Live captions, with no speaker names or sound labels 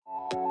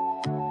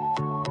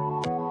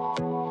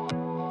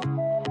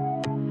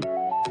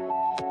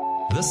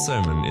This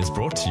sermon is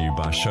brought to you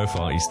by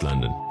Shofar East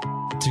London.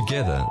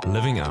 Together,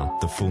 living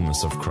out the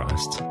fullness of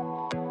Christ.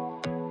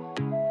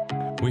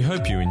 We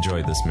hope you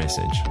enjoy this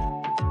message.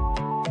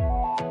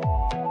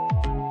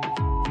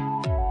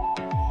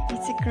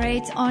 It's a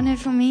great honor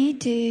for me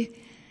to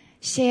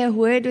share a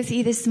word with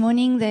you this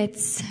morning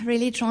that's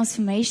really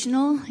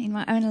transformational in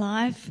my own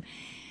life.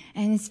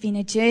 And it's been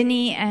a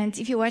journey. And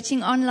if you're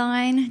watching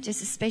online,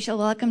 just a special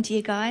welcome to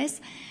you guys.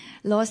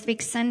 Last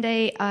week,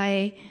 Sunday,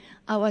 I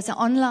was an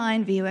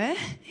online viewer.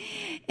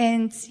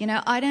 And,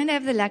 I don't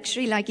have the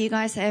luxury like you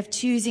guys have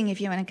choosing if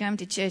you want to come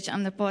to church.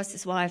 I'm the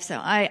pastor's wife, so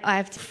I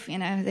have to,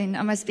 then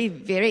I must be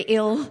very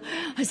ill,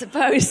 I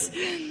suppose.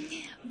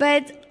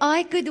 But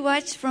I could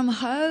watch from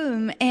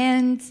home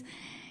and,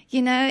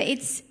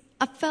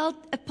 I felt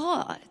a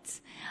part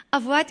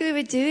of what we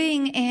were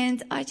doing,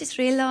 and I just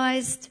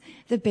realized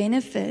the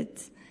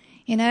benefit,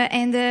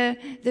 and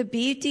the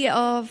beauty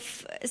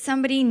of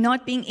somebody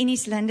not being in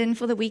East London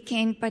for the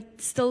weekend,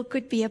 but still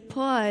could be a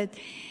part.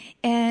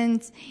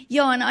 And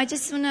I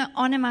just want to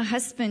honor my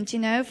husband,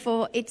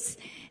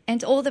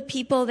 and all the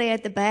people there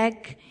at the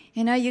back.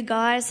 You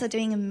guys are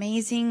doing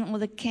amazing, all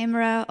the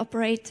camera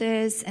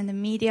operators and the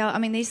media. I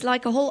mean, there's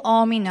like a whole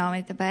army now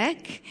at the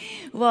back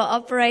who are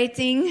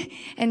operating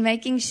and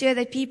making sure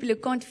that people who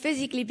can't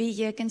physically be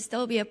here can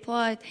still be a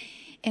part.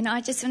 And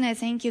I just want to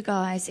thank you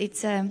guys.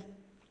 It's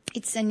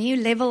a new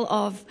level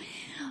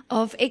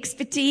of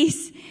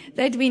expertise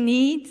that we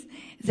need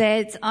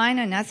that I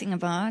know nothing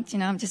about.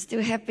 I'm just too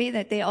happy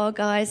that there are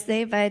guys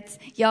there. But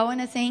I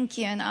want to thank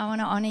you and I want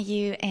to honor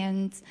you.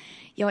 And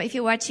if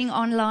you're watching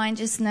online,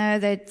 just know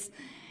that,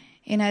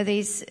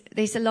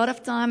 there's a lot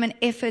of time and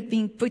effort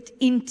being put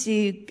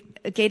into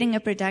getting a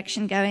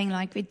production going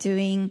like we're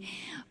doing.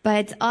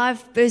 But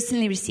I've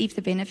personally received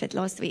the benefit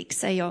last week.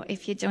 So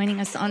if you're joining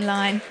us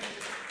online,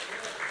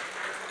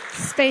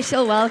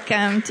 special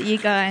welcome to you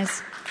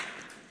guys.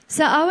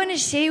 So I want to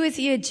share with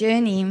you a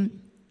journey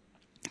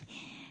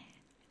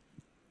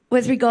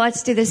with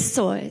regards to the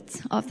sword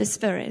of the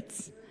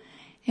Spirit.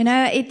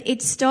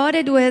 It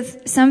started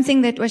with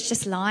something that was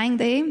just lying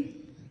there.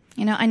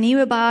 I knew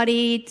about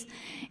it.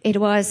 It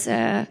was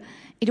a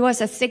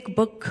thick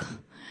book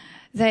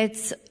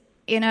that,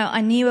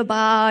 I knew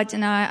about,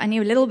 and I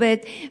knew a little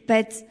bit,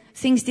 but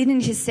things didn't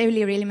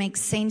necessarily really make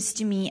sense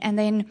to me. And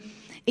then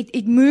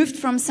it moved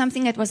from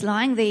something that was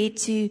lying there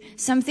to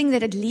something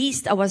that at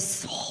least I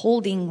was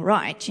holding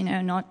right,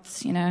 not,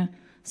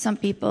 some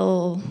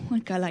people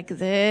would go like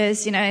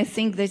this,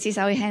 think this is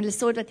how we handle a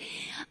sword, but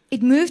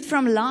it moved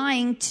from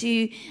lying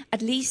to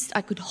at least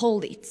I could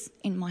hold it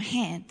in my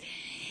hand.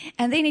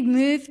 And then it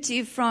moved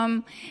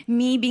from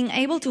me being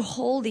able to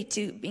hold it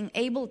to being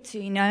able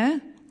to,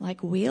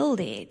 wield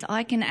it.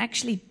 I can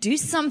actually do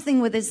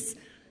something with this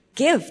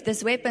gift,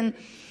 this weapon.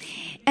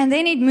 And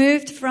then it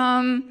moved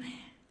from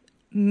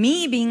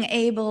me being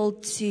able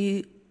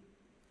to,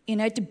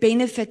 to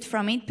benefit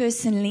from it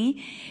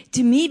personally,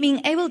 to me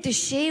being able to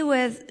share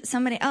with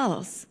somebody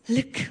else.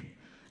 Look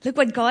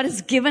what God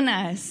has given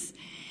us.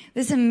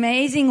 This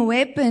amazing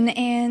weapon.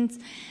 And,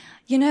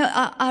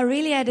 I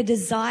really had a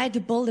desire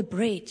to build a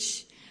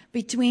bridge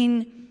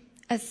between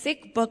a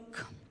thick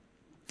book.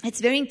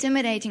 It's very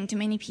intimidating to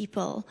many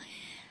people.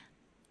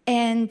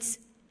 And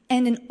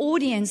an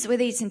audience,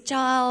 whether it's a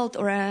child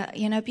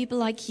or people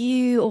like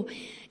you or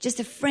just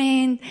a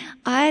friend.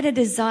 I had a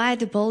desire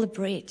to build a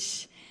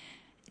bridge,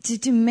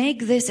 to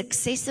make this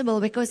accessible,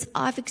 because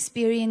I've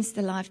experienced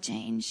the life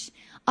change.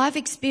 I've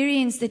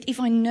experienced that if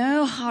I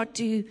know how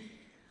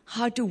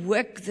to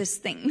work this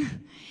thing,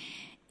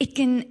 it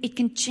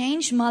can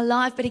change my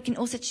life, but it can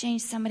also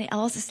change somebody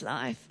else's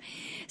life.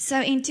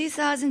 So in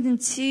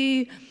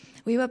 2002,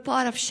 we were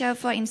part of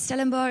Shofar in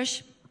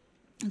Stellenbosch.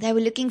 They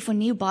were looking for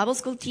new Bible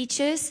school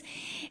teachers,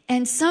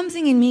 and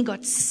something in me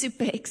got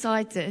super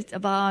excited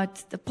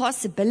about the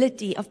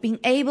possibility of being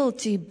able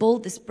to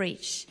build this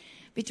bridge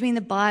between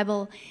the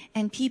Bible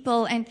and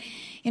people. And,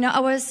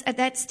 I was at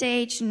that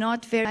stage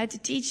not very hard to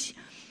teach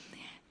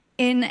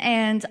in,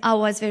 and I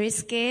was very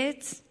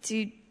scared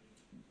to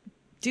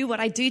do what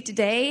I do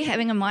today,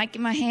 having a mic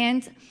in my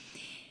hand.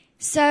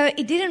 So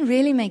it didn't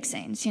really make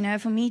sense,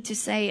 for me to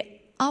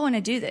say, I want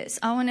to do this.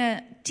 I want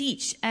to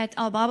teach at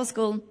our Bible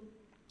school.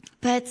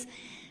 But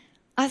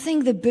I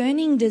think the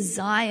burning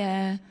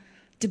desire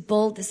to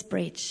build this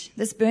bridge,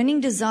 this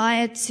burning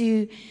desire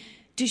to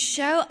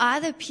show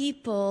other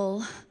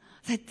people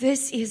that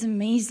this is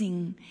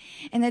amazing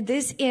and that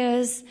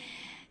it's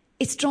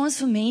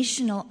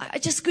transformational. I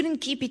just couldn't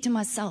keep it to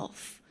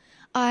myself.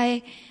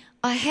 I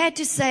had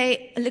to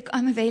say, look,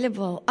 I'm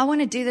available. I want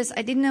to do this.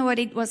 I didn't know what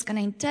it was going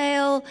to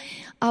entail.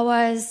 I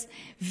was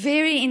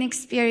very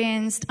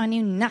inexperienced. I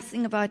knew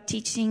nothing about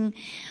teaching,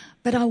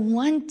 but I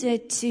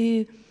wanted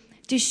to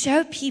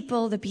show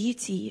people the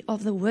beauty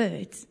of the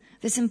word,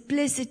 the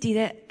simplicity,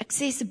 the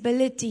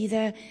accessibility,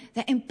 the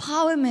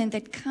empowerment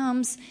that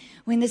comes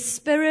when the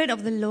Spirit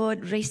of the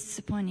Lord rests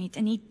upon it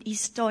and He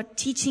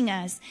starts teaching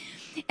us.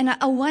 And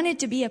I wanted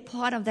to be a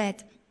part of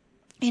that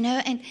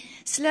And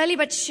slowly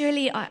but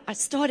surely I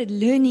started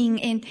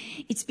learning, and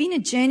it's been a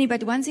journey.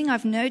 But one thing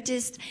I've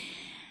noticed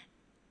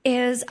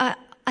is I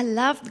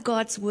loved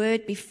God's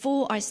word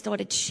before I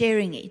started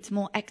sharing it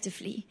more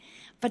actively.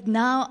 But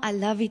now I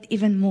love it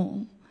even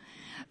more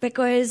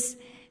because,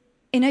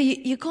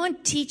 you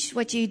can't teach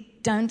what you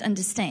don't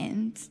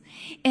understand.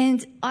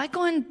 And I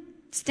can't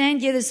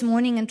stand here this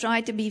morning and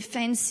try to be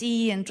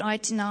fancy and try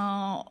to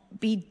now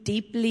be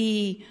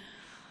deeply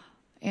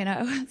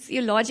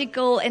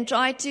theological and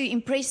try to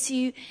impress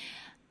you.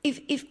 If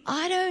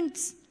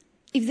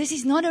this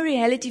is not a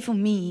reality for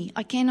me,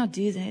 I cannot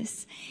do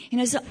this.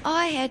 So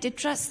I had to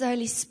trust the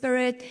Holy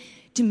Spirit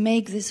to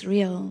make this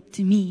real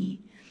to me.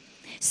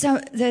 So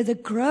the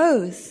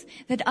growth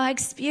that I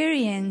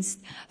experienced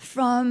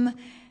from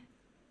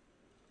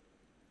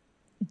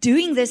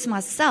doing this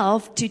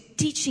myself to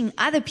teaching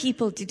other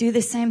people to do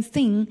the same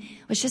thing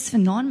was just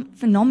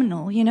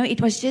phenomenal.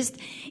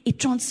 It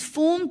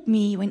transformed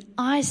me when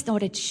I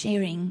started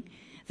sharing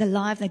the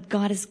life that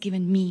God has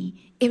given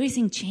me.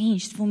 Everything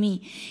changed for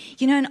me.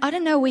 And I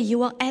don't know where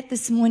you are at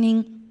this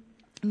morning.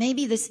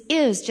 Maybe this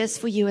is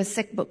just for you a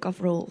thick book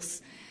of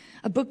rules.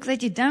 A book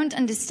that you don't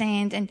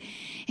understand, and,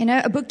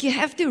 a book you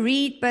have to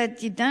read,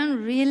 but you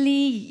don't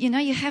really,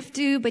 you have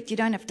to, but you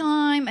don't have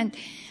time. And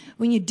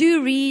when you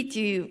do read,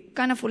 you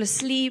kind of fall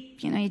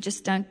asleep. You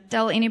just don't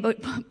tell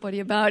anybody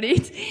about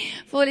it.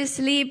 Fall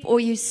asleep, or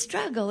you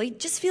struggle.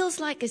 It just feels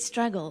like a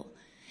struggle.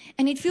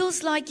 And it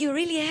feels like you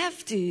really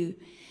have to.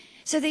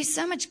 So there's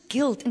so much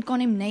guilt and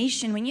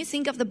condemnation. When you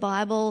think of the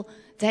Bible,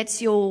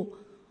 that's your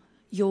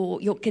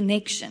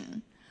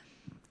connection.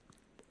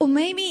 Or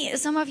maybe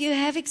some of you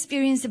have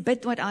experienced a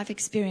bit what I've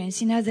experienced.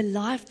 The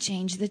life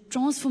change, the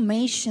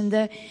transformation,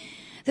 the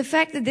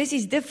fact that this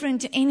is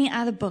different to any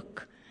other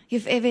book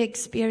you've ever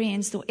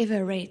experienced or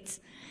ever read.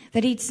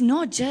 That it's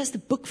not just a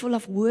book full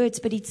of words,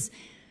 but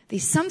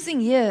there's something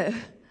here.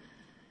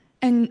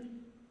 And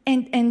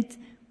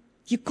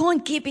you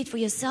can't keep it for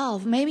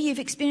yourself. Maybe you've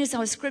experienced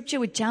how scripture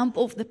would jump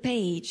off the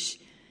page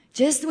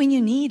just when you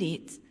need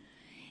it.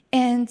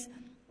 And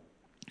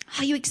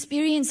how you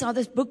experience how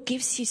this book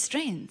gives you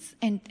strength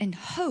and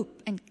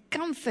hope and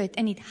comfort,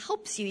 and it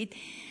helps you. It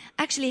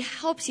actually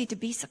helps you to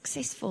be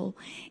successful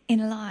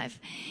in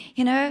life,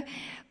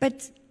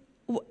 But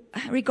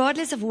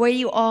regardless of where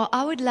you are,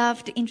 I would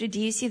love to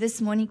introduce you this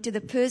morning to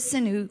the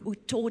person who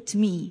taught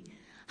me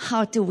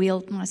how to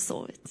wield my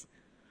sword.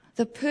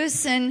 The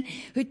person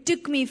who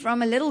took me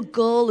from a little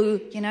girl who,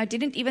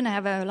 didn't even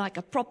have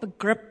a proper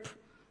grip,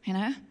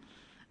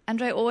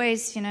 Andre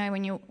always,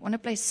 when you want to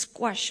play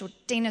squash or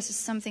tennis or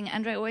something,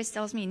 Andre always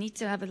tells me you need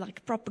to have a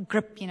proper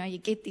grip. You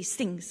get these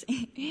things,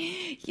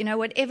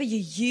 whatever you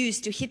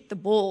use to hit the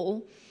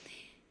ball.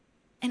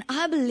 And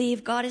I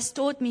believe God has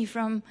taught me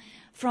from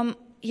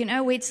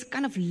where it's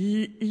kind of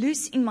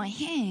loose in my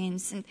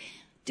hands, and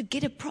to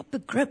get a proper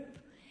grip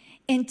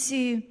and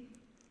to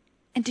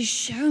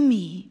show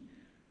me,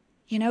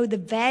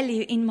 the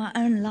value in my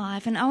own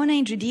life. And I want to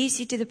introduce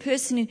you to the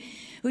person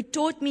who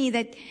taught me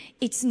that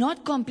it's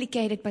not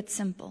complicated but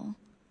simple.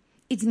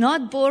 It's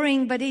not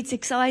boring, but it's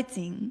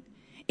exciting.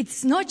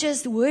 It's not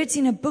just words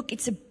in a book.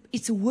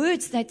 It's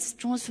words that's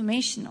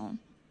transformational.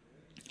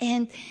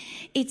 And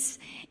it's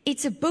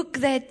a book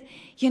that,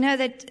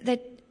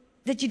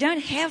 that you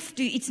don't have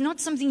to. It's not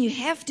something you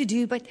have to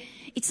do, but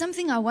it's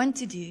something I want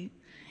to do.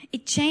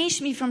 It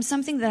changed me from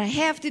something that I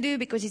have to do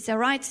because it's the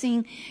right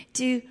thing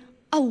to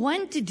I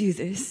want to do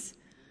this.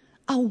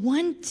 I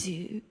want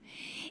to.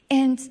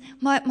 And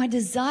my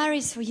desire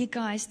is for you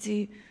guys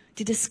to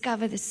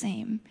discover the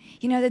same.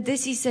 That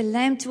this is a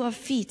lamp to our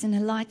feet and a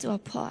light to our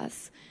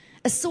path.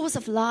 A source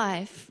of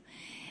life.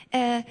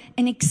 An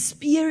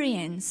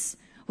experience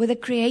with a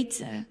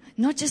creator.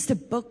 Not just a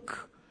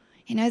book.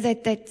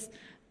 That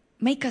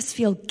make us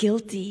feel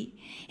guilty.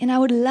 And I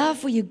would love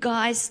for you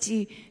guys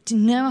to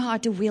know how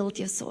to wield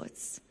your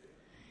swords.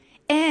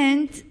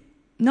 And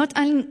not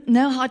only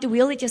know how to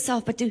wield it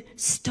yourself, but to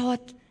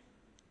start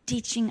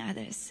teaching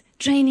others,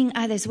 training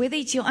others, whether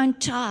it's your own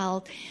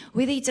child,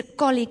 whether it's a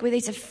colleague, whether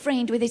it's a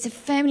friend, whether it's a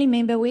family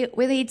member,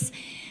 whether it's,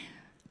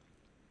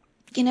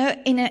 in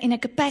a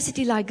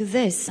capacity like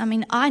this.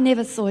 I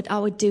never thought I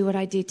would do what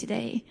I do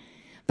today.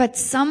 But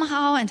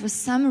somehow and for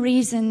some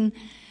reason,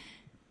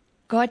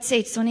 God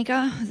said,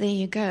 Sonika, there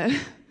you go.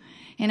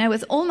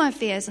 With all my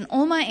fears and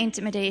all my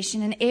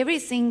intimidation and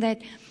everything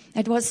that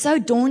was so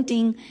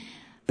daunting,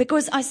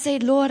 because I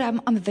said, Lord,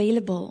 I'm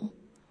available.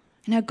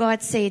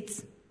 God said,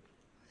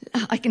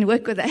 I can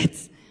work with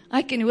that.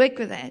 I can work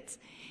with that.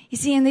 You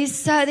see, and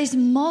there's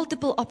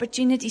multiple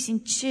opportunities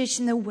in church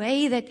in the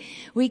way that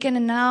we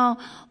can now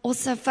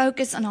also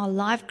focus on our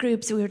life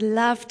groups. We would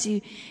love to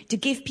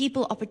give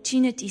people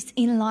opportunities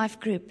in life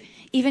group,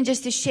 even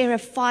just to share a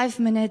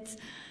 5-minute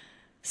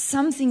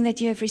something that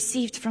you have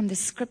received from the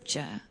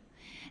scripture.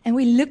 And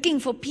we're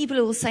looking for people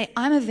who will say,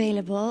 I'm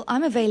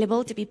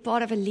available to be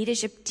part of a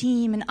leadership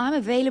team, and I'm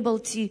available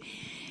to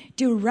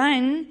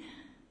run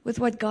with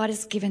what God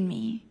has given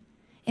me.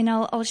 And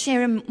I'll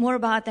share more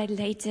about that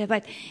later.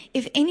 But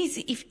if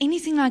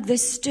anything like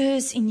this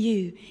stirs in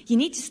you, you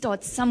need to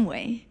start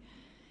somewhere.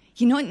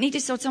 You need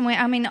to start somewhere.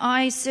 I mean,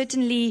 I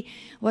certainly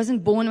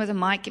wasn't born with a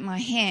mic in my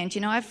hand.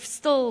 I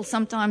still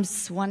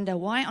sometimes wonder,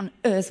 why on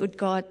earth would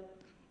God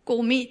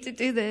call me to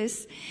do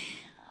this?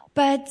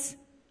 But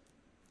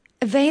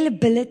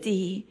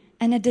availability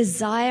and a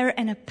desire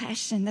and a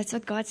passion, that's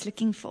what God's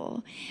looking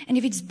for. And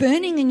if it's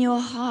burning in your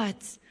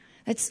heart,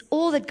 that's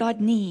all that God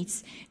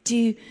needs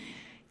to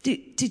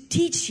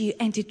teach you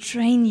and to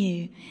train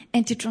you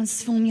and to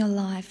transform your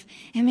life.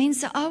 Amen.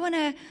 So I want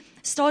to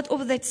start off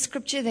with that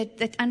scripture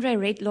that Andre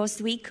read last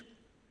week.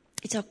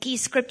 It's our key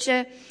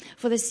scripture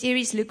for the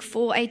series, Luke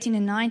 4:18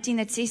 and 19,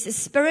 that says, "The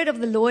Spirit of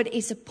the Lord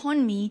is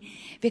upon me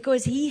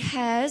because He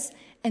has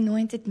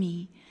anointed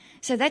me."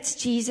 So that's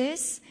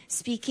Jesus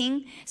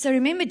speaking. So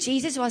remember,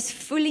 Jesus was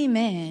fully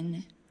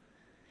man.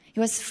 He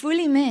was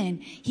fully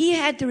man. He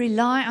had to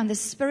rely on the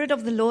Spirit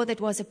of the Lord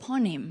that was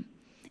upon Him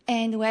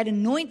and who had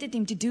anointed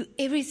Him to do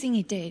everything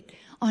He did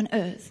on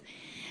earth.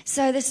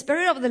 So the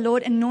Spirit of the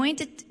Lord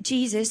anointed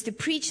Jesus to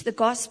preach the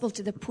gospel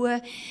to the poor.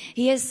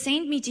 He has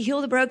sent me to heal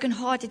the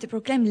brokenhearted, to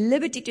proclaim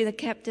liberty to the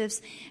captives,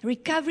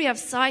 recovery of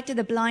sight to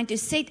the blind, to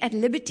set at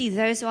liberty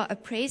those who are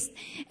oppressed,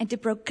 and to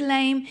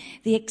proclaim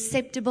the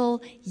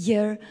acceptable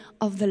year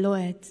of the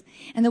Lord.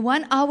 And the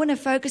one I want to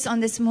focus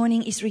on this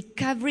morning is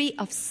recovery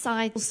of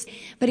sight.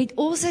 But it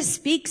also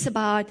speaks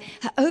about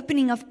the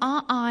opening of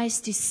our eyes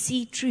to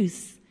see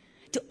truth,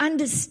 to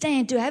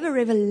understand, to have a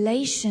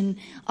revelation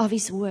of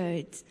His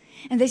word.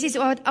 And this is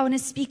what I want to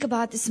speak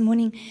about this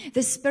morning.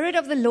 The Spirit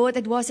of the Lord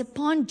that was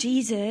upon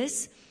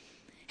Jesus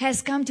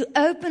has come to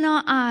open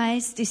our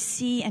eyes to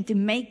see and to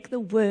make the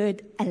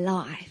word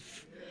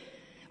alive.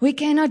 We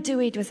cannot do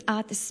it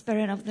without the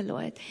Spirit of the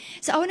Lord.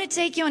 So I want to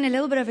take you on a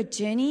little bit of a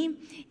journey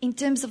in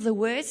terms of the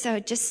word.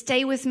 So just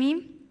stay with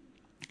me.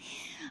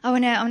 I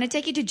want to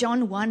take you to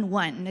John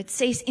 1:1. It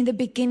says, "In the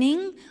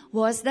beginning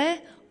was the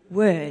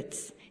Word."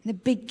 In the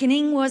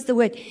beginning was the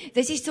Word.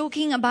 This is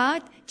talking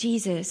about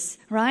Jesus,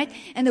 right?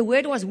 And the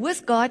Word was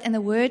with God, and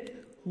the Word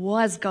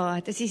was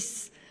God. This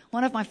is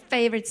one of my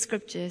favorite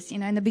scriptures.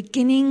 In the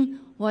beginning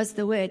was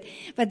the Word.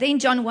 But then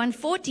John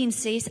 1:14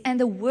 says, "And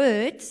the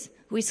Word,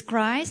 who is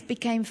Christ,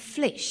 became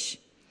flesh,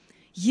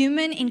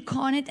 human,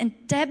 incarnate, and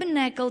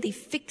tabernacled. He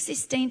fixed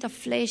His tent of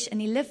flesh,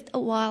 and He lived a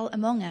while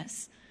among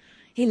us."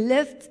 He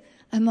lived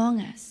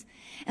among us.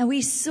 And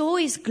we saw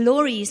His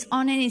glory, His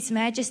honor, and His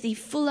majesty,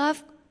 full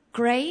of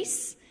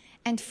grace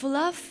and full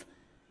of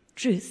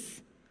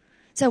truth.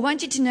 So I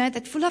want you to know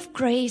that full of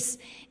grace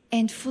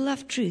and full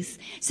of truth.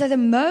 So the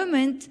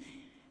moment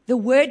the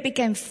Word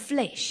became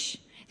flesh,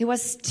 there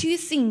was two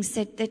things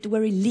that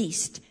were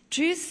released: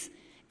 truth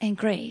and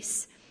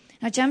grace.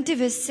 Now jump to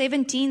verse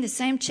 17, the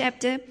same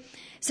chapter.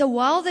 "So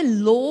while the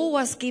law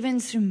was given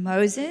through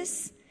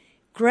Moses,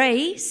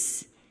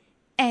 grace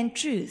and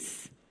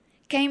truth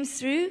came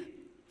through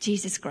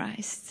Jesus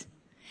Christ."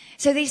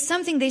 So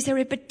there's a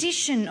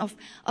repetition of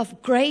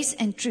grace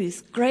and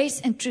truth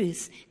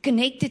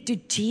connected to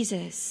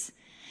Jesus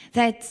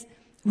that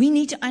we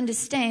need to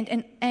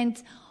understand.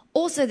 And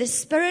also the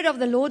Spirit of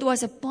the Lord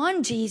was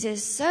upon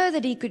Jesus so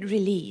that He could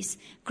release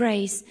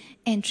grace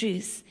and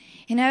truth.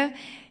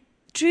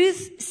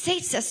 Truth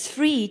sets us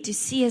free to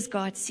see as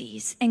God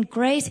sees, and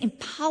grace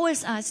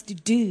empowers us to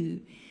do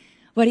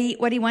what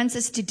He wants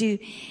us to do.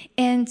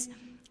 And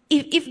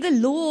if the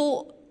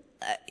law,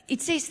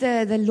 it says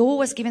the law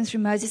was given through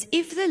Moses.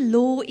 If the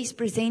law is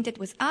presented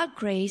without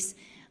grace,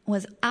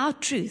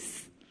 without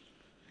truth,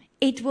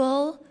 it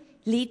will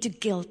lead to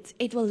guilt.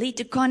 It will lead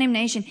to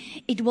condemnation.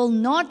 It will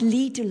not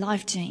lead to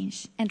life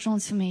change and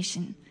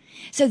transformation.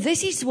 So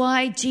this is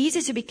why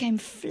Jesus, who became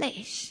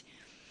flesh,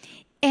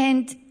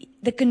 and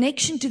the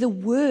connection to the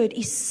Word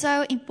is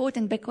so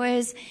important,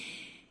 because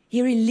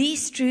He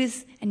released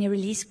truth and He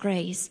released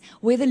grace.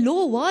 Where the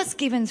law was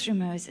given through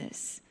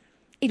Moses,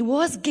 it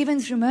was given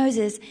through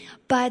Moses,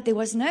 but there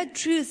was no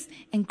truth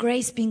and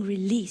grace being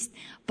released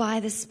by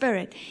the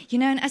Spirit.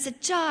 And as a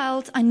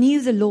child, I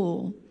knew the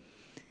law.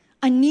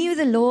 I knew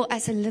the law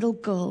as a little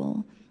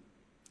girl.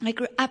 I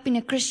grew up in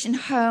a Christian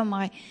home.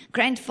 My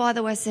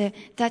grandfather was a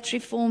Dutch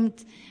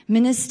Reformed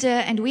minister,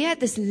 and we had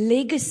this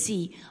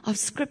legacy of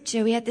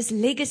Scripture. We had this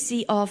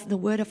legacy of the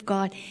Word of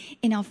God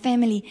in our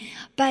family.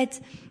 But,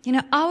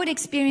 I would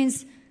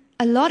experience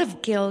a lot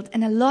of guilt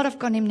and a lot of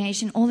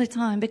condemnation all the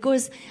time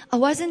because I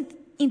wasn't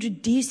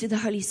introduced to the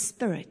Holy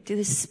Spirit, to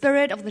the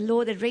Spirit of the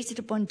Lord that rested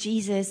upon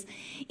Jesus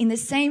in the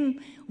same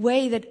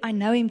way that I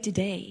know Him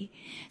today.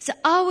 So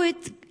I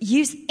would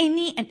use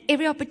any and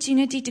every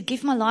opportunity to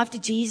give my life to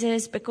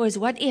Jesus, because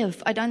what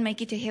if I don't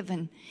make it to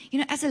heaven?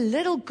 As a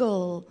little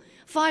girl,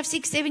 5,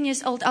 6, 7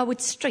 years old, I would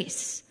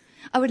stress.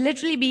 I would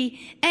literally be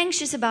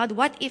anxious about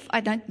what if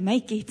I don't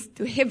make it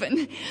to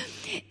heaven.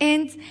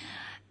 And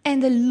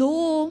the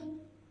law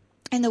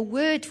and the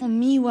Word for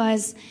me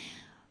was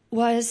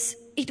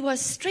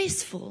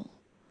stressful.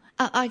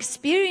 I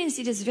experienced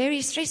it as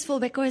very stressful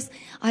because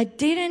I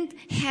didn't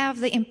have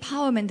the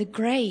empowerment, the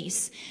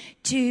grace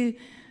to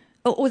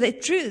or the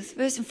truth,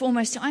 first and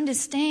foremost, to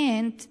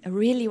understand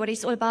really what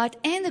it's all about,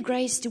 and the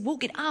grace to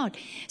walk it out.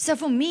 So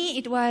for me,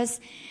 it was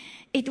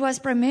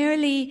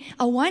primarily,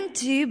 I want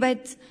to,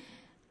 but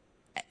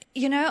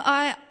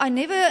I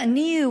never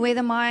knew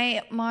whether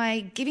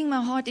my giving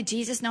my heart to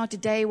Jesus now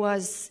today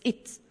was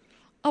it.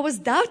 I was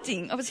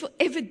doubting. I was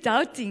forever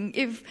doubting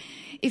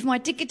if my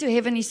ticket to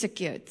heaven is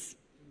secured.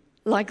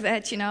 Like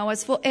that, I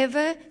was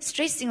forever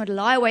stressing. I would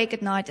lie awake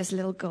at night as a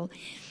little girl.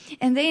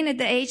 And then at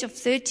the age of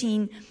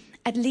 13,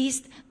 at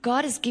least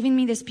God has given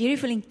me this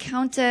beautiful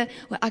encounter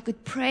where I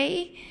could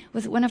pray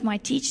with one of my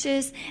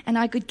teachers and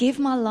I could give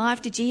my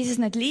life to Jesus.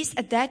 And at least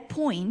at that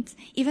point,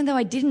 even though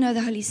I didn't know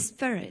the Holy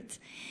Spirit,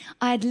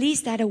 I at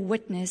least had a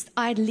witness.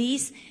 I at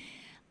least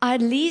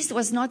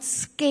was not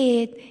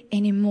scared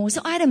anymore.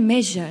 So I had a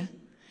measure.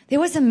 There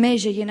was a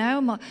measure,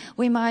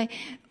 where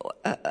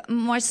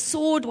my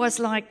sword was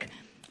like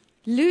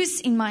loose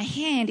in my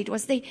hand. It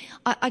was there.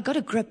 I got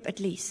a grip at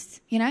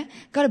least,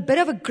 got a bit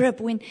of a grip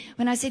when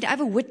I said, I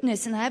have a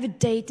witness and I have a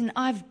date and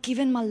I've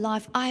given my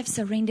life. I have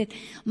surrendered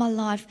my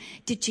life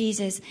to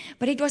Jesus.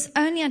 But it was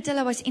only until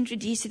I was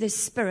introduced to the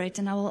Spirit,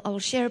 and I will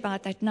share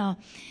about that now,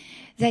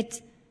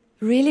 that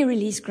really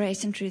released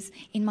grace and truth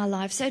in my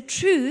life. So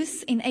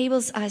truth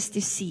enables us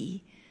to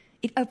see.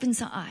 It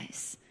opens our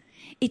eyes.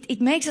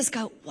 It makes us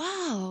go,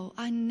 wow,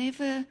 I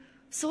never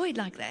saw it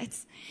like that.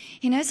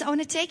 So I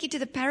want to take you to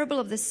the parable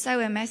of the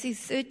sower, Matthew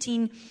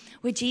 13,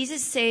 where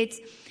Jesus said,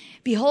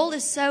 behold, a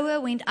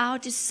sower went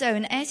out to sow,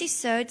 and as he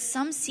sowed,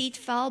 some seed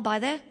fell by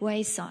the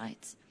wayside,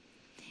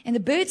 and the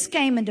birds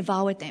came and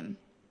devoured them.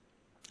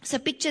 So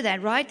picture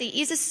that, right? There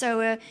is a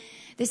sower.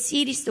 The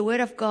seed is the word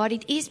of God.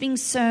 It is being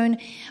sown,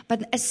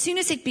 but as soon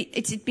as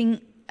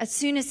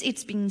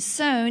it's being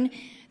sown,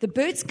 the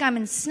birds come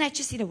and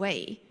snatches it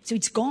away. So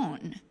it's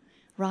gone,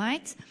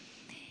 right?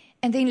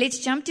 And then let's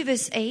jump to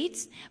verse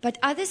 8. But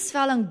others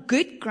fell on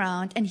good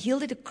ground and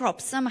yielded a crop,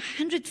 some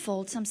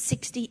 100-fold, some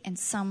 60, and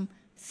some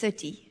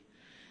 30.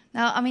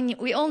 Now,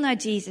 we all know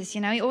Jesus,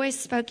 he always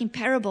spoke in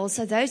parables.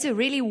 So those who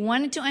really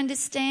wanted to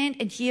understand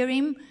and hear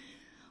him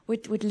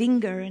would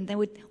linger, and they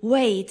would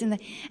wait, and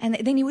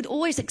then he would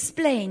always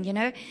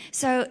explain,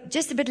 So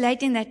just a bit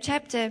later in that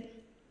chapter,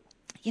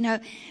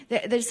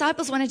 the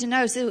disciples wanted to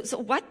know, so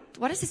what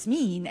does this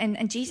mean?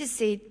 And Jesus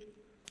said,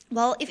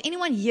 well, if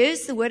anyone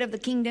hears the word of the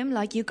kingdom,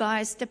 like you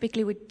guys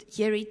typically would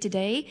hear it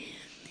today,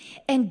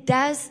 and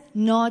does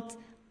not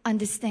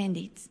understand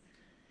it,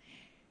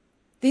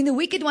 then the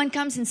wicked one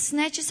comes and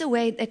snatches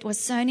away that was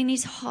sown in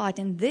his heart,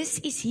 and this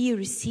is he who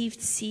received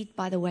seed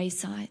by the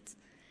wayside.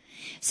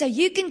 So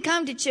you can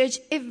come to church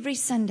every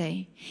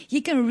Sunday.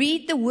 You can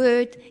read the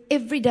word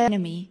every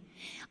day.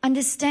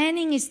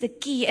 Understanding is the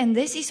key, and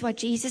this is what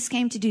Jesus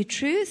came to do.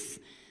 Truth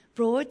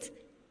brought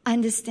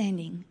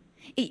understanding.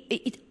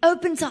 It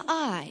opens our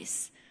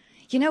eyes.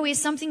 Where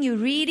something you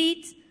read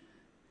it,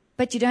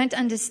 but you don't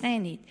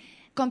understand it.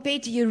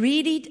 Compared to you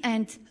read it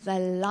and the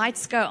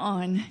lights go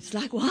on. It's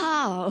like,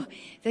 wow,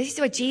 this is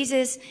what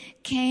Jesus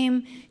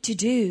came to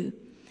do.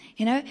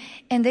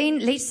 And then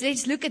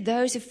let's look at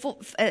those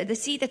the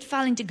seed that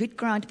fell into good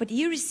ground. But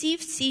he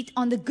received seed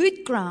on the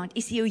good ground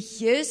is he who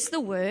hears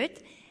the word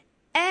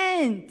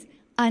and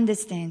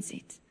understands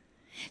it.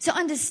 So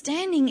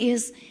understanding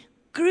is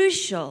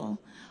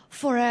crucial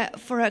for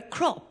a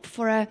crop,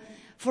 for a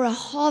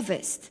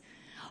harvest,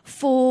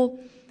 for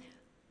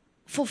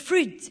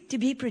fruit to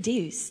be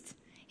produced.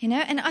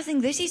 And I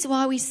think this is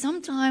why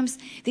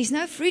there's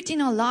no fruit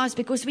in our lives,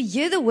 because we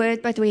hear the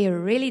word, but we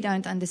really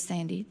don't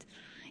understand it.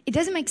 It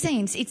doesn't make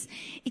sense.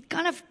 It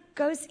kind of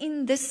goes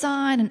in this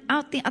side and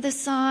out the other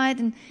side.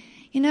 And,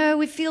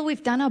 we feel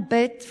we've done our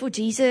bit for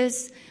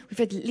Jesus. We've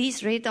at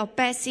least read our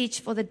passage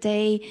for the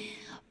day.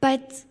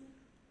 But,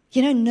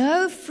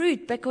 no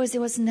fruit because there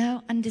was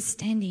no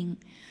understanding.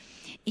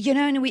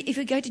 And if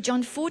we go to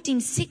John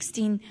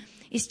 14:16,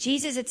 it's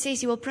Jesus that says,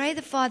 he will pray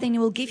the Father and he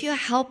will give you a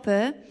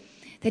helper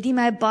that he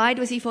may abide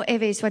with you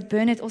forever, is what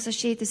Bernard also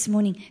shared this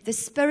morning. The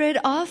Spirit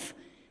of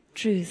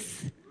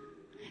truth.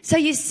 So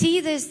you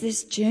see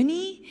this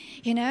journey,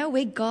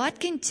 where God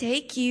can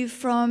take you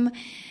from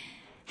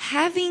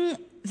having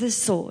the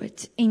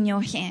sword in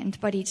your hand,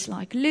 but it's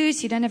like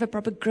loose, you don't have a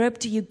proper grip,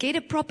 to you get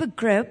a proper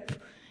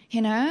grip,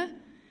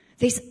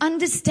 There's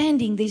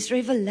understanding, there's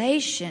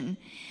revelation,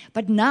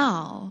 but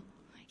now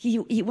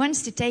he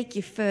wants to take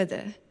you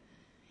further.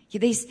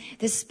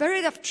 The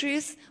Spirit of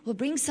truth will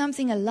bring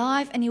something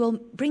alive and he will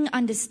bring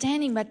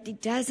understanding, but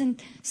it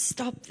doesn't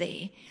stop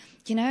there.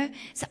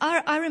 So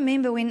I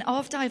remember when,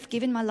 after I've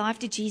given my life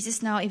to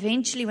Jesus now,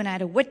 eventually when I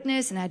had a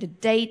witness and I had a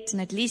date,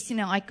 and at least,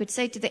 I could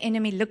say to the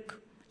enemy,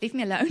 look, leave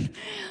me alone.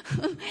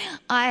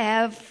 I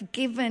have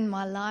given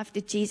my life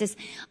to Jesus.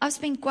 I've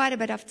spent quite a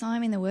bit of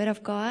time in the Word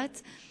of God,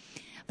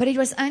 but it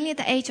was only at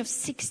the age of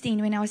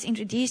 16 when I was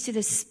introduced to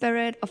the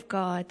Spirit of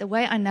God, the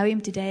way I know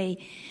him today,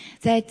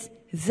 that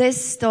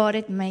this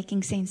started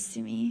making sense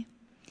to me.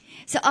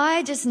 So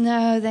I just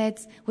know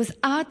that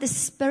without the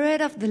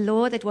Spirit of the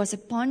Lord that was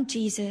upon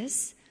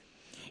Jesus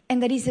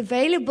and that is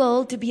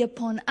available to be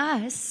upon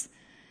us,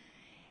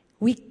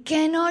 We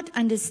cannot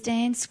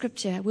understand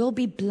Scripture. We'll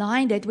be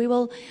blinded. We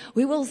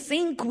will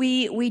think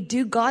we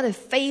do God a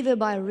favor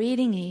by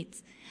reading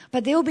it.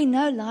 But there will be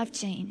no life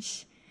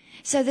change.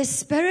 So the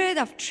Spirit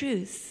of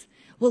truth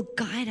will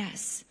guide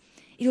us.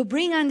 It will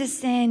bring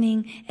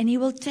understanding, and He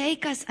will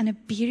take us on a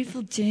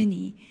beautiful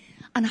journey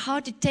on how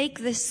to take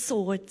this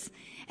sword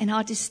and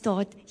how to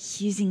start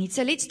using it.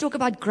 So let's talk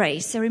about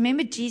grace. So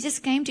remember, Jesus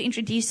came to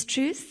introduce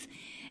truth,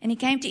 and He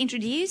came to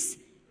introduce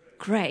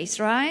grace,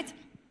 right?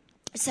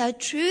 So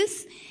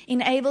truth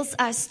enables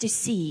us to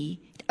see.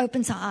 It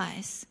opens our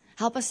eyes,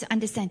 help us to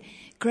understand.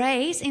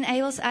 Grace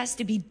enables us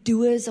to be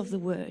doers of the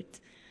word.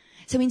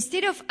 So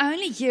instead of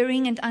only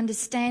hearing and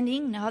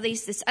understanding, now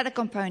there's this other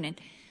component.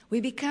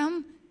 We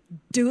become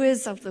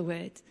doers of the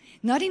word.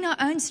 Not in our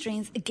own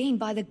strength, again,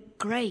 by the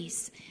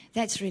grace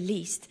that's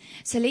released.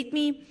 So let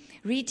me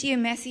read to you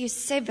Matthew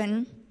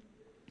 7.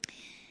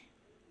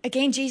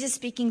 Again, Jesus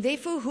speaking,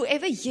 therefore,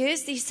 whoever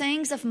hears these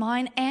sayings of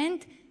mine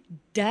and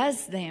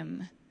does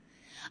them,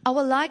 I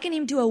will liken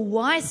him to a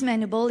wise man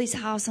who built his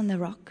house on the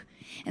rock.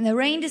 And the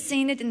rain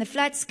descended, and the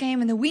floods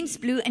came, and the winds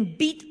blew and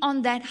beat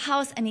on that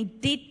house, and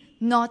it did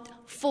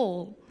not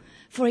fall,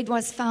 for it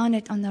was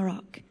founded on the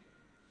rock.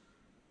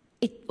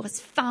 It was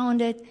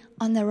founded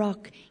on the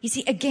rock. You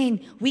see,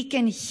 again, we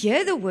can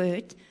hear the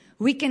word,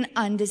 we can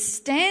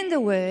understand the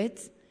word,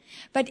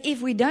 but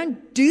if we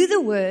don't do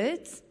the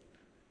word,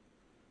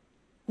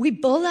 we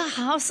build a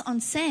house on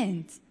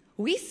sand.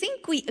 We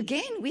think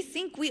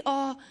we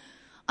are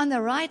on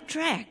the right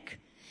track,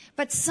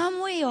 but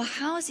somewhere your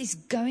house is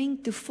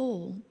going to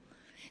fall.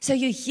 So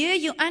you hear,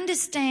 you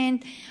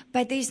understand,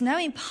 but there's no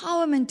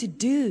empowerment to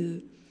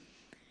do.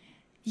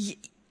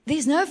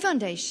 There's no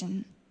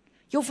foundation.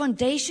 Your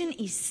foundation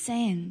is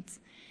sand.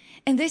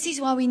 And this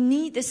is why we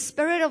need the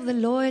Spirit of the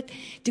Lord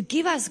to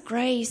give us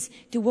grace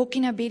to walk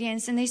in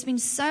obedience. And there's been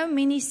so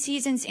many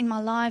seasons in my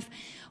life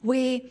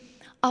where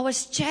I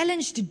was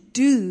challenged to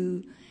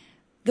do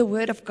the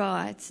Word of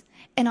God.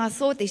 And I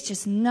thought there's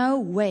just no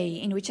way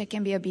in which I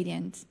can be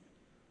obedient.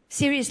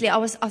 Seriously,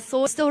 I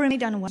thought, still remember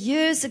done one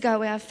years ago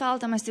where I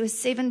felt I must do a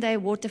 7-day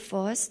water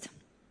fast.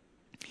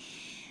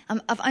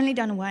 I've only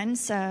done one,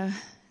 so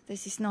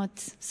this is not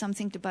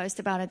something to boast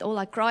about at all.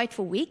 I cried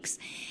for weeks.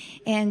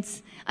 And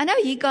I know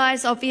you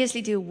guys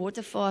obviously do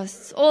water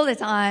fasts all the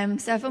time.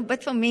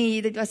 But for me,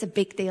 it was a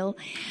big deal.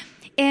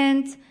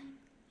 And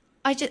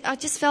I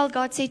just felt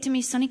God said to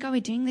me, Sonika, we're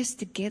doing this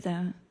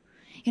together.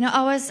 You know,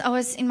 I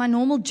was in my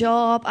normal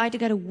job. I had to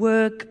go to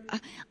work.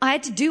 I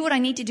had to do what I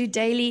need to do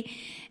daily.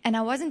 And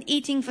I wasn't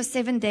eating for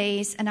 7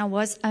 days, and I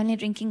was only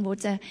drinking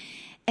water.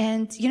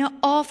 And, you know,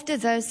 after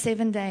those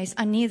 7 days,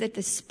 I knew that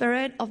the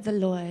Spirit of the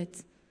Lord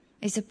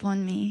is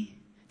upon me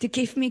to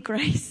give me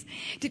grace,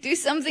 to do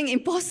something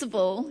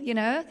impossible, you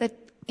know, that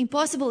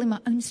impossible in my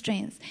own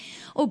strength.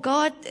 Oh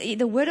God,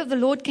 the word of the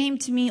Lord came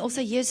to me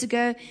also years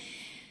ago,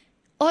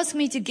 asked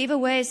me to give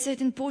away a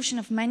certain portion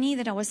of money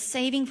that I was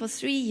saving for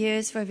 3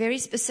 years for a very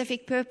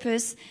specific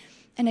purpose.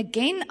 And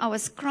again, I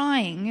was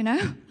crying, you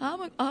know,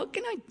 how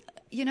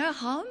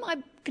am I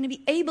going to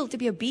be able to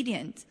be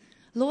obedient?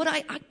 Lord,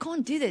 I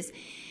can't do this.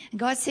 And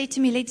God said to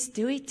me, let's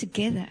do it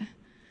together.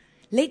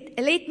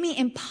 Let me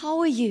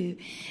empower you.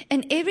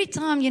 And every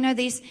time, you know,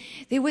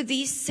 there were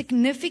these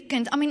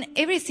significant,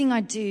 everything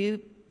I do,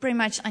 pretty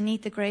much I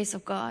need the grace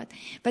of God.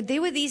 But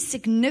there were these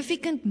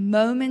significant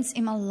moments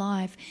in my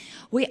life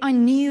where I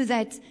knew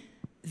that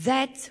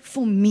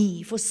for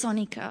me, for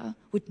Sonika,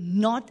 would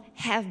not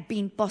have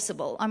been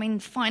possible. I mean,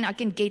 fine, I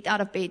can get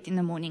out of bed in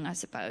the morning, I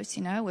suppose,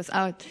 you know,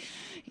 without,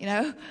 you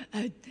know,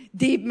 a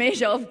deep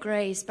measure of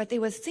grace. But there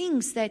were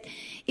things that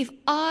if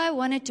I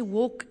wanted to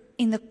walk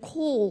in the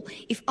call,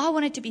 if I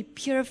wanted to be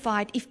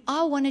purified, if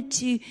I wanted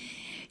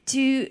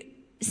to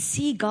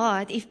see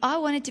God, if I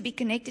wanted to be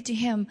connected to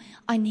Him,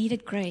 I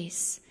needed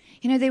grace.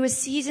 You know, there were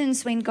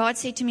seasons when God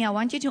said to me, I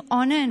want you to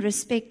honor and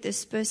respect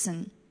this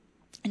person.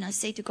 And I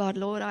said to God,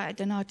 Lord, I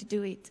don't know how to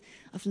do it.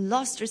 I've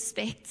lost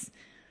respect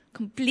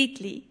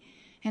completely,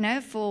 you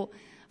know, for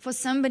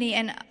somebody.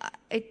 And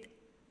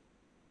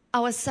I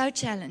was so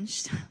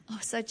challenged.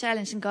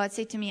 And God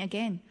said to me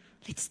again,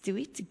 let's do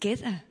it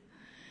together.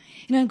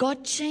 You know,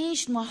 God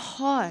changed my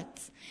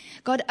heart.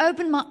 God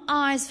opened my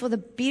eyes for the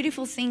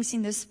beautiful things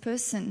in this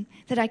person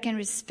that I can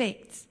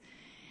respect.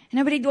 You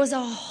know, but it was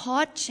a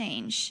heart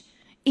change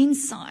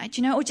inside,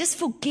 you know, or just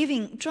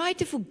forgiving. Try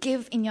to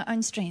forgive in your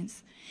own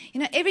strength. You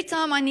know, every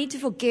time I need to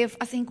forgive,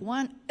 I think,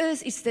 why on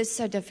earth is this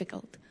so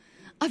difficult?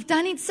 I've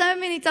done it so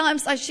many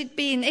times. I should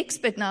be an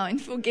expert now in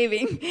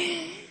forgiving.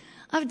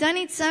 I've done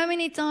it so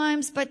many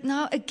times, but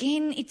now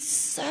again, it's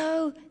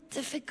so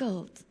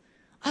difficult.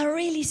 I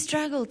really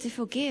struggle to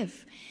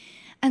forgive.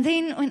 And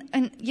then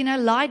when you know,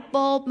 light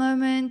bulb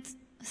moment,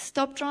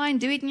 stop trying,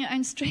 do it in your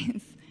own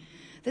strength.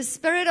 The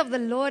Spirit of the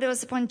Lord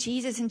was upon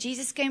Jesus, and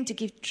Jesus came to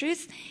give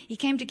truth. He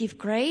came to give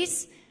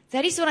grace.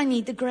 That is what I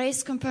need, the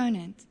grace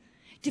component.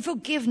 To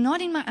forgive,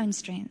 not in my own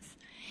strength.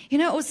 You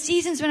know, or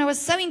seasons when I was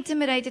so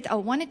intimidated, I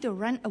wanted to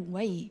run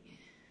away.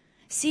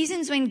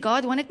 Seasons when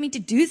God wanted me to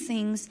do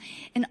things,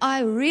 and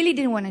I really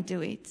didn't want to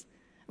do it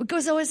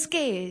because I was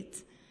scared.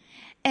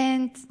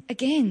 And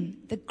again,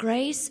 the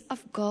grace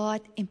of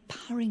God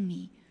empowering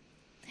me.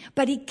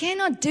 But He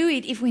cannot do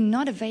it if we're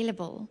not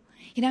available.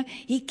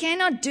 He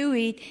cannot do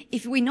it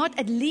if we're not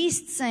at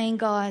least saying,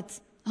 God,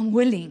 I'm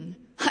willing.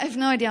 I have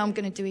no idea how I'm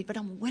going to do it, but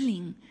I'm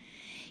willing.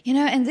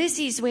 And this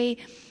is where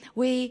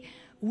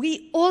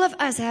we all of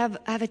us have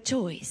a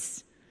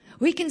choice.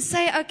 We can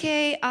say,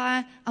 okay,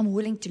 I'm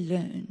willing to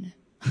learn.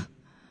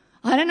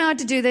 I don't know how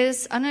to do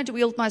this. I don't know how to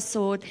wield my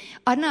sword.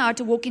 I don't know how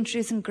to walk in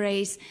truth and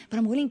grace, but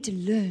I'm willing to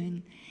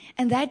learn.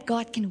 And that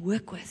God can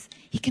work with.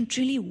 He can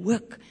truly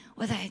work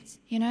with that,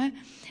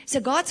 So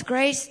God's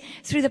grace,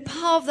 through the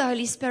power of the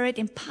Holy Spirit,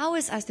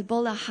 empowers us to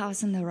build our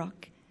house on the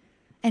rock.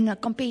 And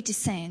not compared to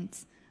sand,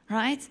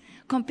 right?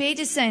 Compared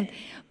to sand.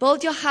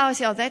 Build your house,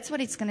 that's what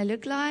it's going to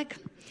look like.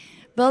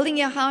 Building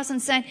your house on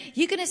sand.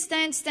 You're going to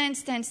stand,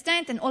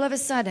 and all of a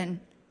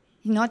sudden,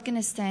 you're not going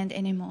to stand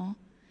anymore.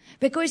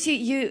 Because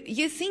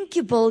you think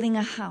you're building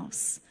a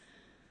house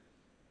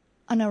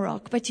on a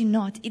rock, but you're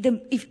not.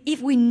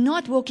 If we're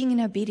not walking in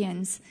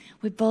obedience,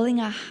 we're building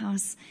our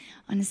house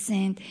on the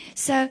sand.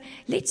 So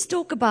let's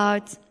talk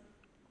about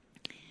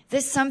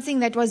this, something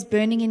that was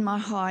burning in my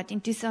heart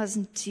in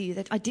 2002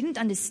 that I didn't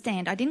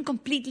understand. I didn't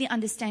completely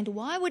understand.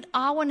 Why would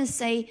I want to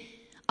say,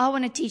 I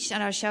want to teach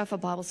at our Shofar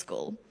Bible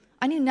School?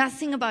 I knew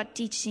nothing about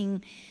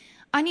teaching.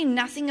 I knew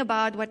nothing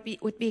about what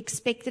would be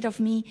expected of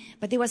me,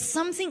 but there was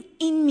something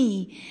in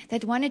me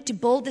that wanted to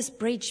build this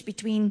bridge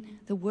between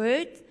the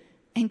Word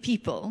and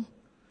people.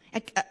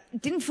 I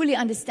didn't fully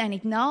understand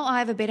it. Now I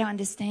have a better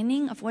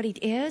understanding of what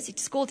it is.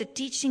 It's called a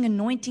teaching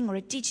anointing or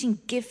a teaching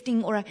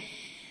gifting or a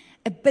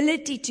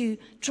ability to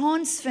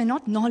transfer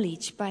not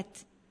knowledge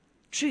but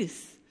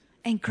truth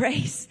and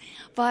grace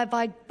by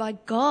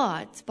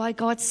God, by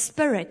God's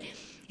Spirit.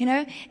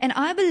 And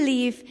I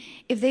believe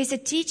if there's a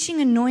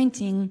teaching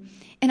anointing,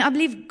 and I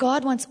believe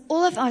God wants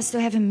all of us to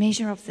have a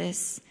measure of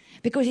this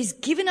because He's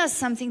given us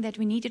something that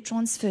we need to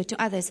transfer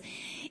to others.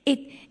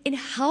 It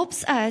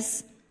helps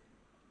us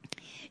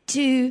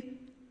to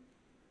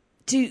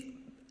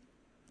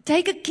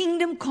take a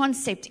kingdom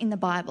concept in the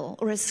Bible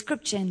or a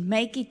scripture and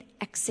make it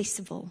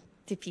accessible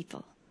to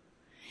people.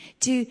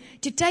 To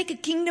take a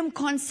kingdom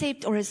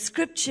concept or a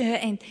scripture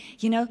and,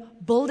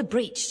 build a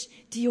bridge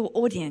to your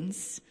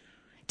audience.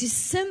 To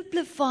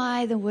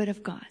simplify the Word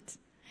of God.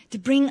 To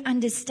bring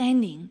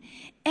understanding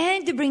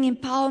and to bring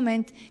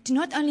empowerment to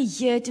not only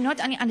hear, to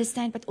not only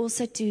understand, but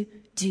also to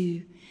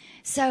do.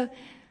 So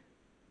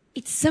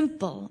it's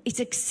simple, it's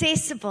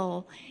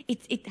accessible,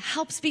 it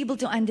helps people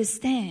to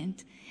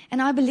understand.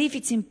 And I believe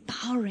it's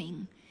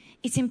empowering.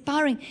 It's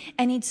empowering.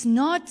 And it's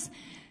not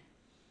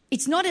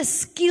a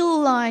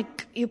skill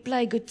like you're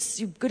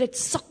good at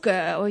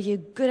soccer or you're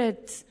good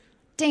at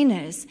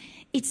tennis.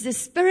 It's the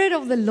Spirit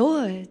of the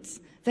Lord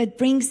that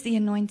brings the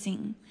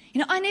anointing.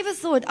 I never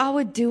thought I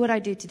would do what I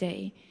do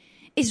today.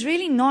 It's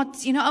really not,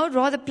 I would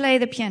rather play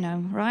the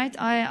piano, right?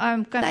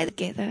 I'm going to play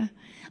together.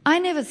 I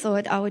never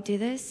thought I would do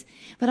this,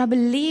 but I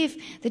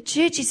believe the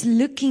church is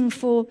looking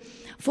for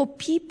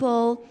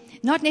people,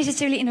 not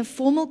necessarily in a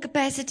formal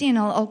capacity, and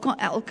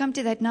I'll come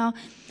to that now,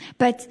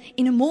 but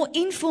in a more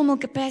informal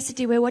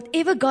capacity where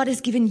whatever God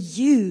has given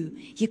you,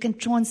 you can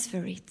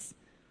transfer it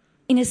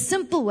in a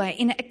simple way,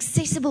 in an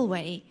accessible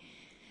way.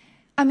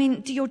 I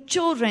mean, to your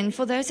children,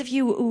 for those of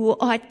you who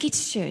are at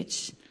kids'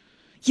 church,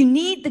 you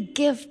need the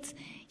gift,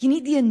 you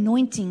need the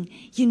anointing,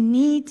 you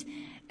need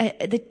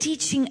the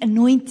teaching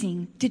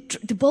anointing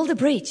to build a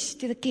bridge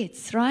to the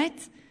kids,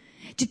 right?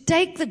 To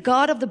take the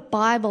God of the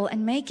Bible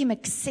and make Him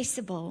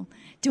accessible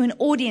to an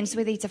audience,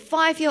 whether it's a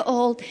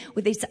 5-year-old,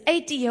 whether it's an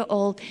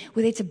 80-year-old,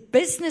 whether it's a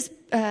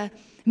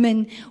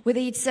businessman, whether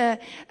it's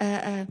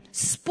a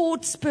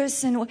sports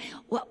person, or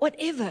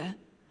whatever.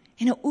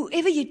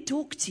 Whoever you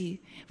talk to,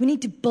 we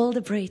need to build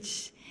a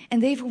bridge.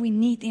 And therefore we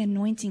need the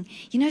anointing.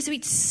 So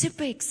it's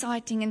super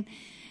exciting, and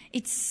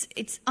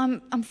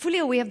I'm fully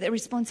aware of the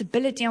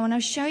responsibility. I want to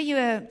show you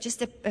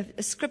just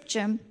a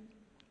scripture.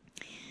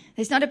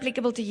 It's not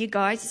applicable to you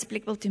guys, it's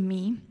applicable to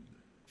me.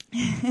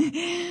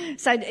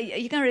 So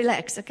you can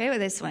relax, okay, with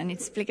this one.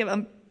 It's applicable.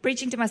 I'm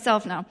preaching to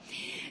myself now.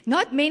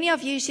 Not many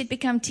of you should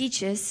become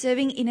teachers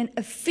serving in an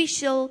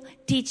official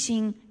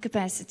teaching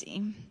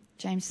capacity.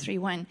 James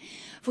 3:1.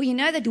 For you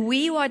know that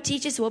we who are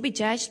teachers will be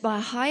judged by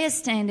a higher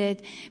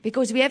standard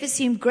because we have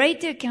assumed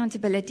greater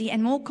accountability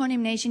and more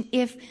condemnation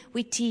if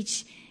we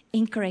teach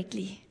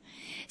incorrectly.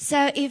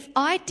 So if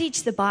I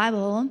teach the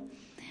Bible,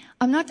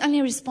 I'm not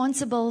only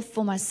responsible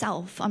for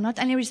myself. I'm not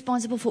only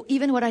responsible for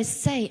even what I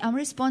say. I'm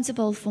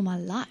responsible for my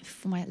life,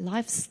 for my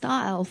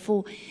lifestyle,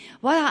 for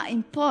what I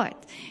impart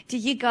to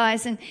you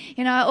guys. And,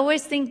 I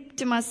always think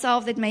to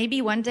myself that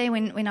maybe one day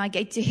when I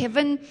get to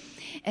heaven,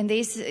 and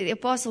there's the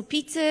Apostle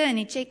Peter, and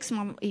he checks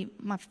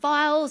my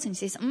files, and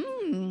he says,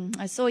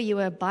 I saw you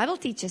were a Bible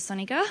teacher,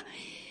 Sonika.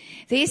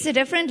 There's a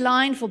different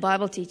line for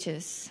Bible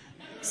teachers.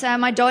 So,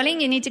 my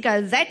darling, you need to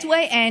go that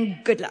way,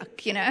 and good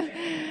luck,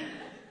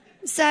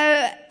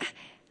 So,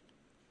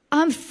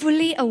 I'm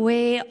fully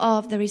aware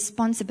of the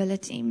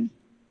responsibility.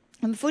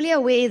 I'm fully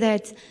aware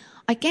that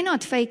I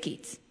cannot fake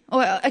it.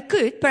 Or I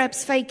could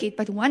perhaps fake it,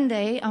 but one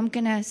day I'm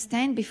going to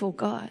stand before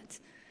God.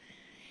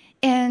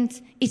 And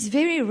it's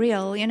very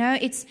real,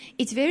 it's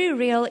very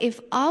real. If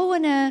I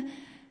want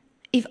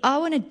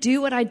to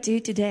do what I do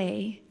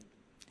today,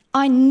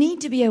 I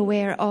need to be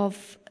aware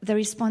of the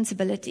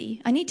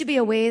responsibility. I need to be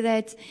aware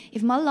that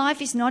if my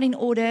life is not in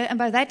order, and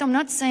by that I'm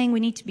not saying we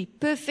need to be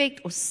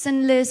perfect or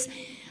sinless.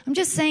 I'm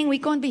just saying we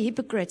can't be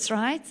hypocrites,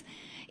 right?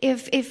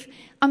 If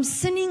I'm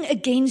sinning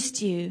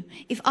against you,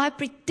 if I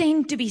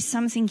pretend to be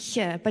something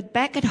here, but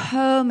back at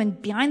home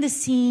and behind the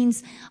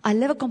scenes, I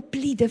live a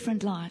completely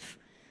different life.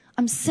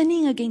 I'm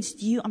sinning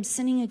against you. I'm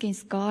sinning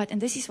against God. And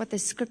this is what the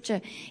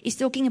scripture is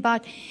talking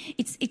about.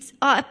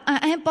 I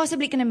am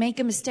possibly going to make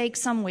a mistake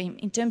somewhere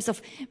in terms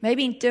of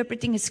maybe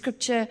interpreting a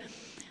scripture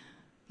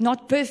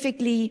not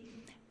perfectly.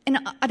 And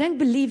I don't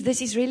believe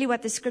this is really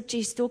what the scripture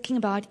is talking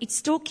about.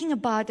 It's talking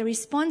about the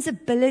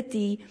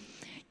responsibility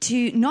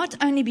to not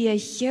only be a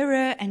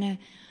hearer and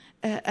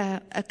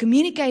a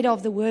communicator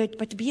of the word,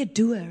 but to be a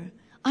doer.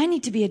 I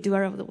need to be a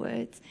doer of the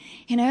word,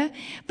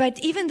 But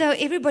even though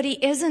everybody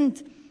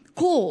isn't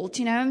called,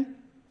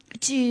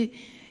 to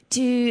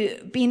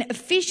be in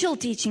official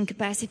teaching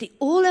capacity,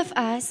 all of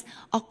us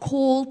are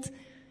called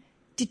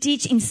to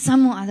teach in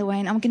some or other way.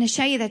 And I'm going to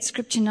show you that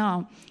scripture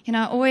now.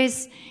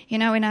 Always,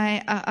 when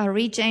I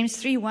read James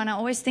 3:1, I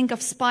always think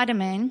of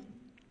Spider-Man.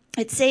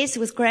 It says,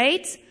 with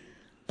great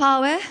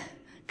power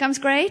comes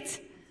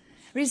great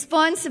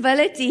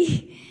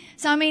responsibility.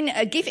 So,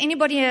 give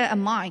anybody a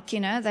mic,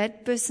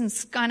 that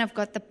person's kind of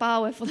got the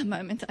power for the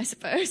moment, I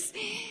suppose.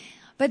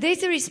 But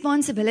there's a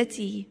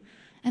responsibility,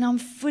 and I'm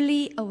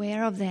fully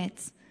aware of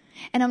that.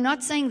 And I'm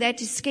not saying that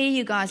to scare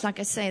you guys. Like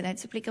I say,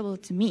 that's applicable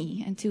to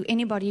me and to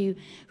anybody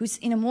who's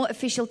in a more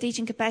official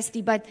teaching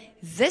capacity. But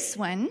this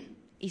one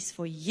is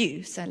for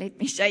you. So let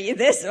me show you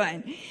this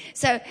one.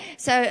 So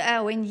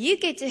when you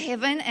get to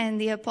heaven and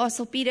the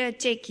Apostle Peter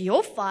check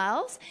your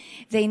files,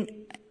 then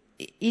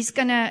he's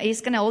gonna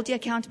hold you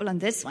accountable on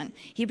this one.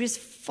 Hebrews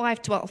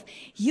 5:12.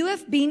 You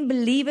have been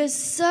believers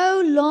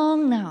so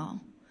long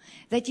now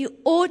that you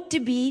ought to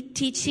be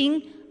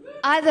teaching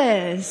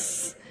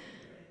others.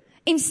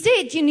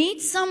 Instead, you need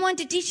someone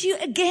to teach you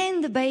again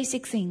the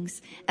basic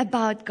things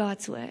about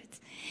God's word.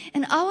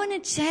 And I want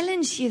to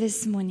challenge you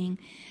this morning.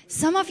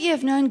 Some of you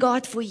have known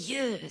God for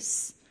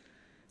years,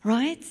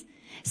 right?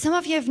 Some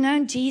of you have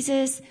known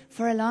Jesus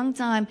for a long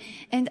time.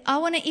 And I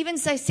want to even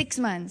say 6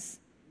 months.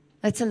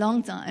 That's a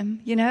long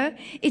time,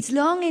 It's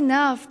long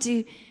enough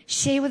to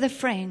share with a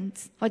friend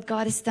what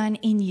God has done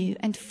in you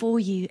and for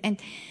you. And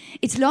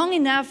it's long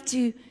enough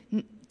to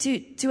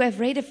have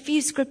read a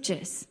few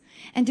scriptures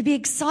and to be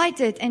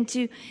excited and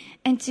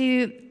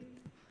to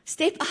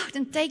step out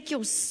and take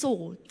your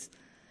sword.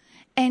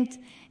 And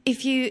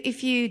if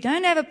you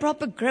don't have a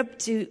proper grip,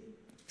 to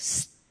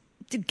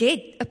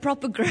get a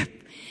proper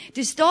grip,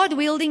 to start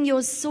wielding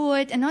your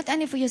sword, and not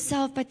only for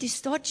yourself, but to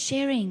start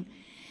sharing,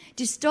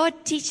 to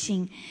start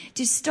teaching,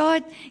 to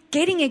start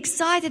getting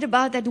excited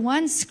about that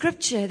one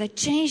scripture that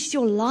changed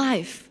your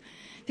life,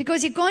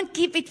 because you can't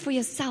keep it for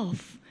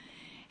yourself.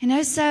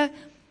 So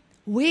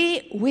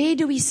where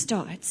do we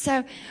start?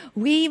 So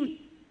we're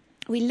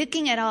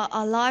looking at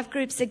our life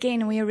groups again,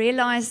 and we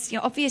realize,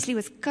 obviously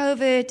with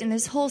COVID and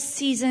this whole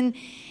season,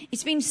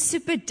 it's been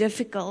super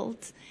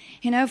difficult,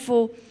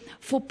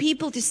 for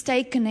people to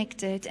stay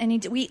connected.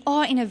 And we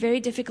are in a very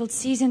difficult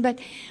season, but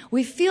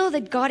we feel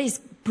that God is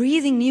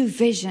breathing new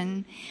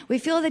vision. We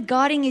feel that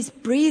God is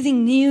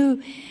breathing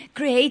new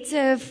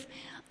creative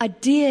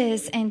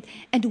ideas and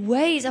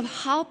ways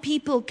of how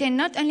people can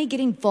not only get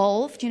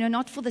involved,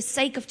 not for the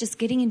sake of just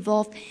getting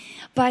involved,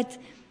 but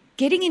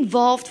getting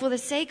involved for the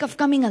sake of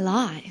coming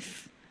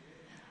alive.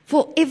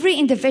 For every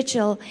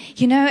individual,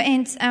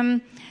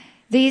 and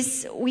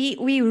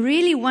we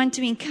really want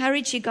to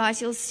encourage you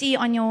guys. You'll see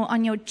on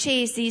your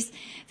chairs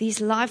these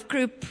life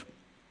group.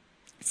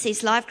 It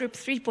says Life Group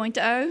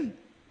 3.0.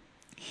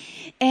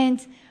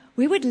 And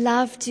we would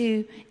love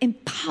to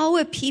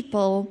empower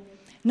people,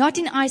 not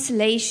in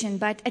isolation,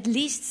 but at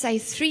least say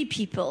 3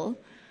 people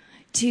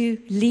to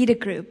lead a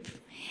group.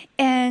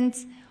 And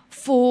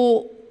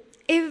for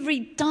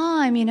every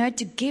time,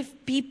 to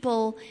give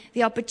people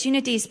the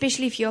opportunity,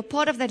 especially if you're a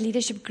part of that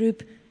leadership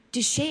group,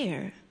 to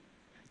share,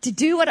 to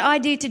do what I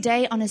do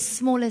today on a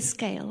smaller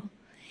scale.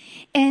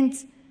 And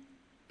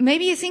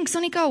maybe you think,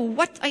 Sonika,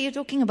 what are you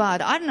talking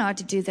about? I don't know how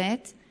to do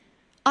that.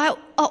 I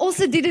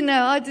also didn't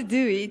know how to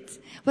do it.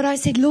 But I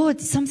said, Lord,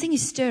 something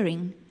is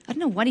stirring. I don't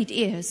know what it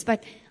is,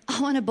 but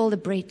I want to build a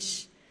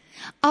bridge.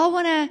 I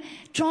want to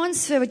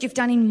transfer what you've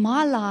done in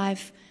my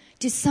life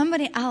to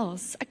somebody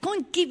else. I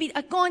can't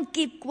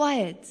keep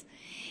quiet.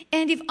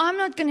 And if I'm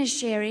not going to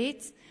share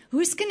it,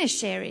 who's going to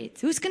share it?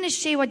 Who's going to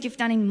share what you've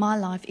done in my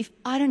life if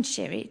I don't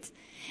share it?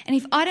 And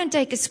if I don't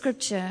take a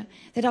scripture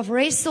that I've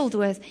wrestled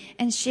with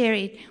and share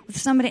it with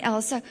somebody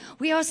else. So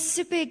we are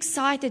super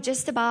excited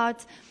just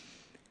about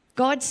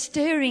God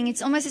stirring.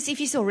 It's almost as if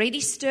He's already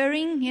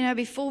stirring,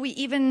 before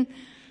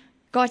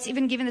God's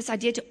even given this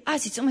idea to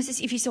us. It's almost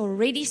as if He's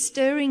already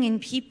stirring in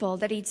people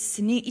that it's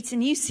a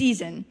new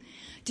season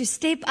to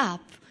step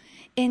up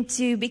and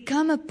to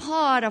become a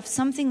part of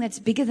something that's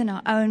bigger than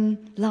our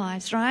own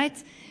lives,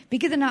 right?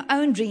 Bigger than our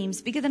own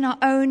dreams, bigger than our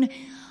own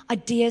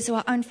ideas or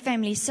our own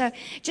family. So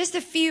just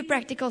a few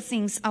practical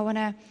things I want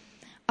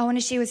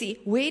to share with you.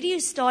 Where do you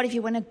start if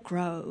you want to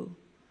grow?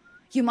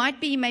 You might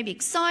be maybe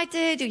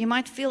excited, or you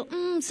might feel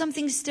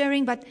something's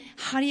stirring, but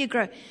how do you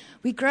grow?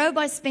 We grow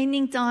by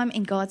spending time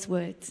in God's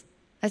Word.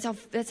 That's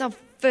our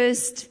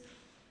first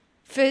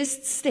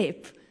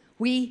step.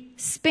 We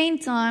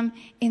spend time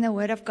in the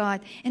Word of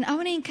God. And I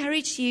want to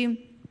encourage you,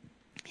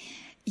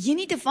 you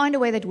need to find a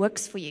way that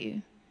works for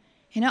you.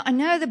 You know, I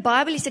know the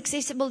Bible is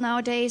accessible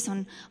nowadays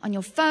on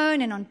your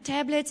phone and on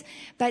tablets,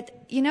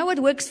 but you know what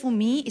works for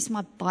me is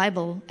my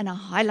Bible and a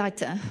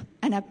highlighter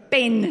and a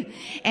pen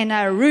and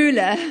a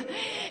ruler.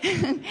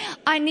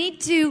 I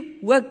need to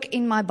work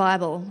in my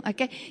Bible,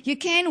 okay? You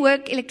can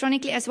work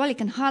electronically as well. You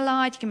can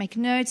highlight, you can make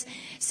notes.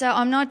 So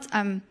I'm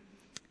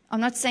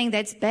not saying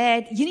that's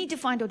bad. You need to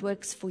find what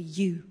works for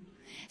you.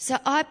 So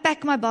I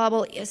packed my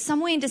Bible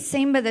somewhere in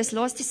December, this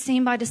last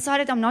December. I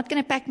decided I'm not going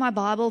to pack my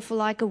Bible for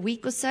like a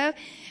week or so,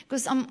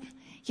 because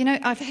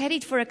I've had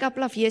it for a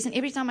couple of years, and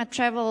every time I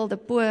travel, the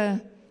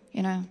poor,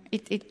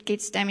 it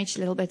gets damaged a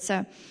little bit.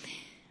 So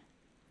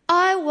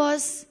I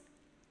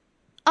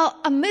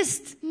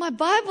missed my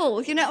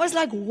Bible. I was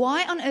like,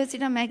 why on earth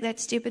did I make that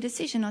stupid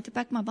decision not to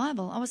pack my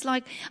Bible? I was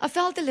like, I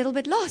felt a little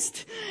bit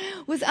lost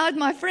without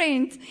my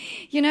friend,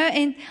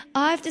 and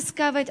I've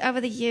discovered over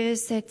the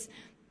years that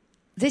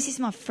this is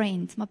my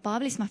friend. My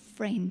Bible is my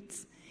friend.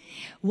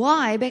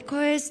 Why?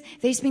 Because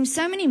there's been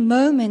so many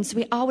moments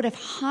where I would have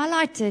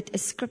highlighted a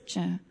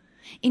scripture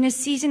in a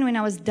season when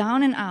I was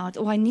down and out,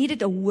 or I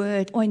needed a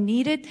word, or I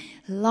needed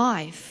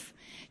life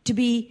to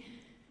be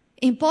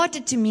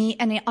imparted to me,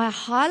 and I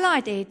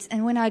highlight it,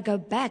 and when I go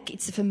back,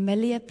 it's a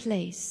familiar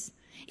place.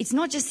 It's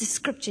not just the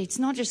scripture, it's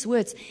not just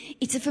words.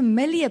 It's a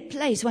familiar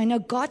place where I know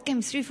God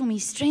came through for me,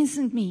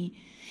 strengthened me.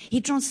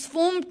 He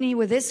transformed me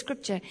with this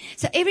scripture.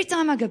 So every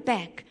time I go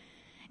back,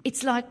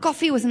 it's like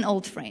coffee with an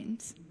old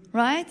friend,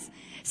 right?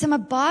 So my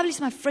Bible is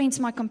my friend, it's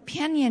my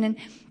companion, and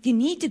you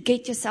need to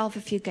get yourself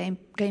a few game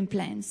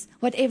plans,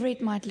 whatever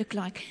it might look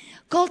like.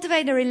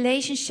 Cultivate a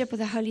relationship with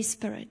the Holy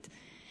Spirit.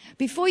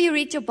 Before you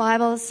read your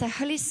Bible, say,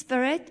 Holy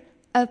Spirit,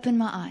 open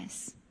my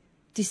eyes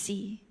to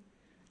see.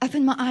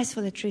 Open my eyes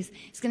for the truth.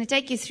 It's going to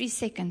take you 3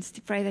 seconds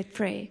to pray that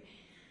prayer.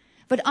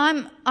 But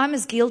I'm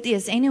as guilty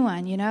as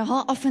anyone,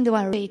 How often do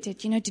I read it,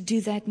 to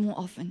do that more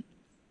often?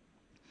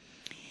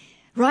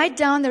 Write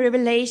down the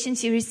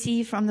revelations you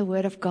receive from the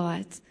Word of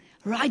God.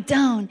 Write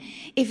down.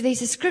 If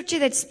there's a scripture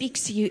that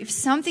speaks to you, if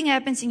something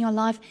happens in your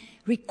life,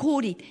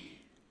 record it.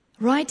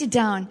 Write it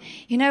down.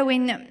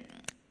 When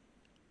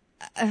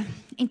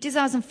in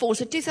 2004,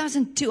 so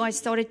 2002, I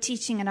started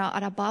teaching at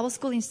our Bible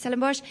school in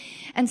Stellenbosch.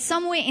 And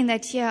somewhere in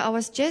that year, I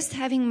was just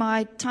having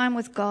my time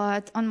with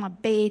God on my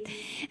bed.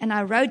 And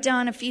I wrote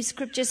down a few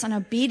scriptures on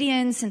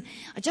obedience. And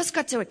I just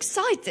got so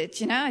excited,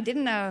 I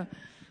didn't know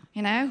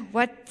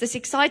what this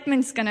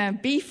excitement's going to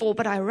be for,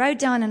 but I wrote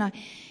down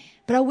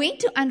but I went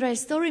to Andre. I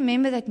still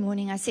remember that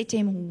morning. I said to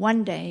him,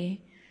 one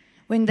day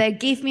when they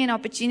give me an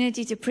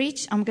opportunity to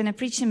preach, I'm going to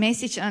preach a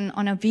message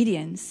on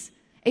obedience.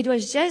 It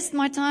was just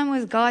my time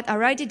with God. I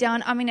wrote it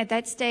down. At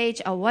that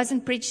stage, I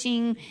wasn't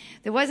preaching.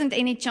 There wasn't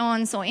any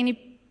chance or any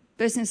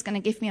person who's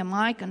going to give me a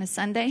mic on a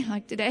Sunday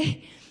like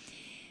today.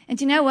 And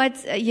you know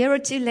what? A year or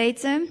two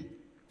later,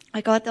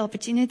 I got the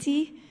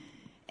opportunity,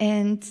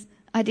 and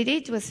I did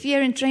it with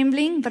fear and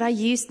trembling, but I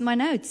used my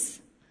notes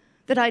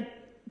that I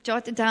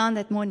jotted down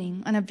that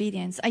morning on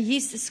obedience. I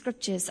used the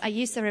scriptures. I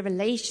used the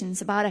revelations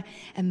about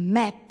a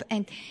map.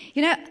 And,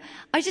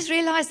 I just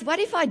realized, what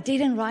if I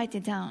didn't write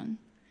it down?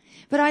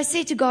 But I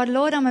said to God,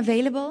 Lord, I'm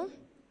available,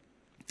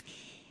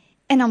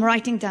 and I'm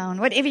writing down.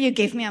 Whatever you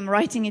give me, I'm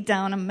writing it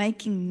down. I'm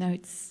making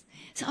notes.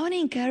 So I want to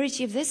encourage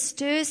you, if this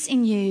stirs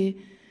in you,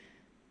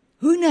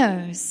 who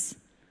knows?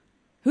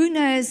 Who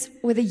knows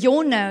whether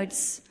your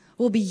notes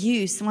will be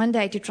used one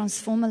day to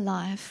transform a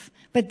life.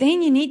 But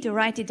then you need to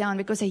write it down,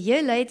 because a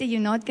year later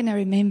you're not going to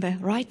remember.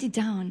 Write it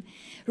down.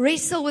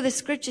 Wrestle with the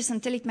scriptures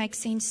until it makes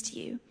sense to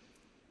you.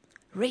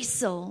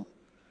 Wrestle.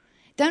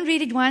 Don't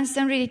read it once,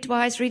 don't read it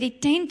twice, read it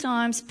 10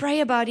 times, pray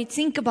about it,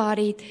 think about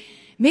it,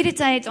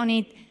 meditate on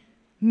it,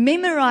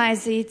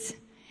 memorize it.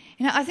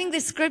 I think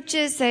the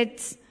scriptures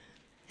that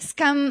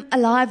come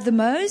alive the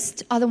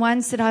most are the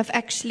ones that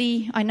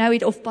I know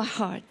it off by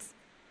heart.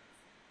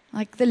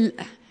 Like the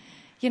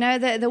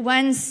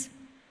ones,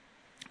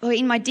 or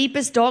in my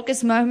deepest,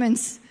 darkest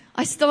moments,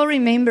 I still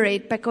remember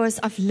it because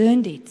I've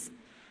learned it.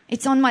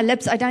 It's on my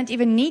lips. I don't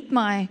even need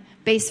my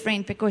best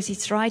friend because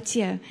it's right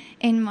here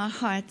in my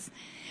heart.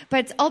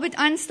 But Albert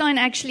Einstein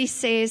actually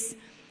says,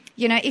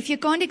 if you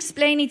can't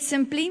explain it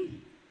simply,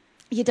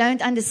 you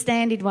don't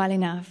understand it well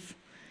enough.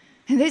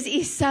 And this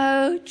is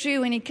so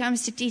true when it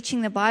comes to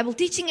teaching the Bible,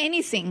 teaching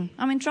anything.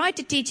 Try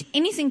to teach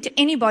anything to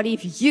anybody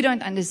if you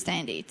don't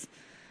understand it.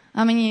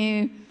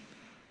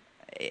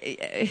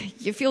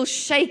 You feel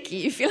shaky.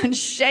 You feel on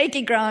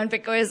shaky ground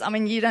because,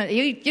 you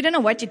don't know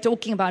what you're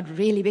talking about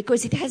really,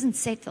 because it hasn't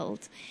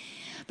settled.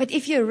 But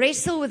if you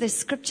wrestle with the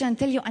scripture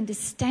until you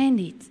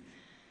understand it,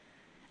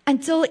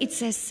 until it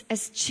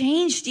has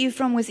changed you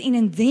from within,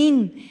 and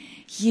then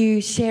you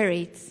share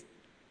it,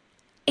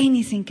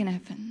 anything can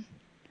happen.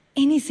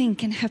 Anything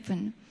can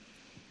happen.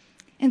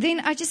 And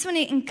then I just want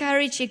to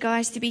encourage you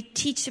guys to be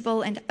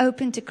teachable and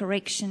open to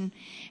correction.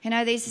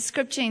 There's a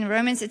scripture in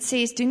Romans that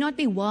says, do not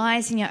be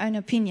wise in your own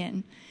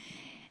opinion.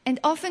 And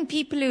often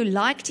people who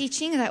like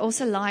teaching, they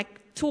also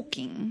like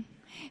talking.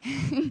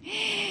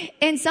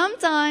 And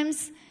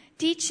sometimes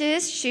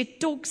teachers should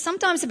talk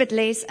sometimes a bit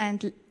less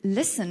and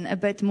listen a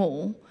bit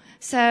more.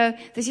 So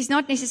this is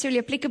not necessarily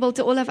applicable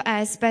to all of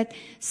us, but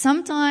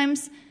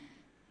sometimes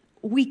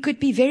we could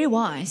be very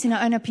wise in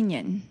our own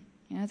opinion.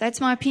 That's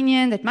my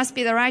opinion. That must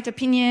be the right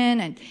opinion.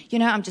 And,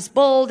 I'm just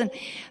bold. And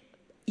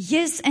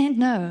yes and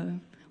no.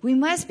 We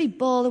must be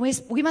bold.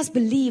 We must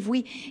believe.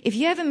 If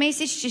you have a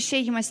message to share,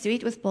 you must do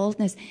it with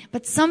boldness.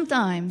 But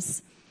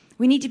sometimes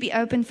we need to be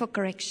open for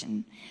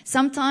correction.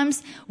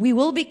 Sometimes we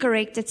will be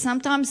corrected.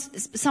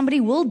 Sometimes somebody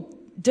will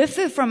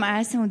differ from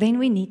us, and then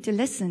we need to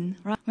listen.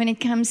 Right? When it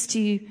comes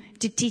to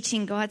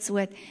teaching God's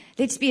word,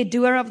 let's be a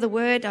doer of the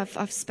word.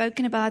 I've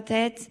spoken about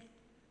that.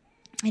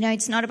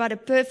 It's not about a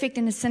perfect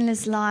and a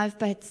sinless life,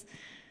 but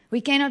we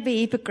cannot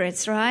be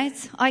hypocrites, right?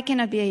 I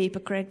cannot be a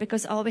hypocrite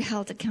because I'll be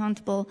held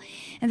accountable.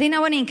 And then I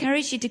want to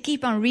encourage you to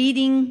keep on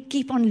reading,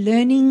 keep on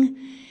learning.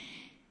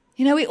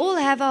 We all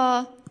have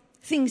our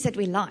things that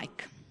we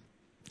like.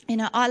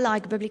 I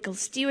like biblical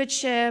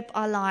stewardship.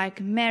 I like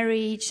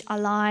marriage. I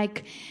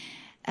like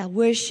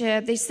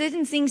worship. There's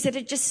certain things that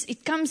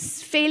it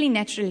comes fairly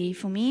naturally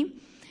for me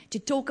to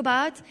talk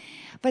about.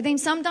 But then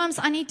sometimes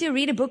I need to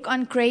read a book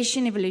on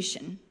creation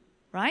evolution.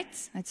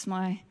 Right? That's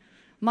my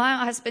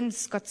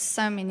husband's got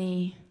so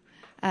many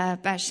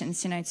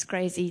passions. It's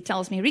crazy. He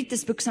tells me, read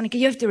this book, Sonika,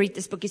 you have to read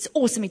this book. It's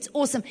awesome. It's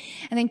awesome.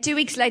 And then 2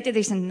 weeks later,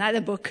 there's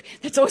another book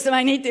that's awesome.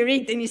 I need to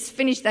read. And he's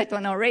finished that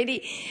one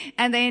already.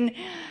 And then,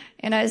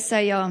 I'm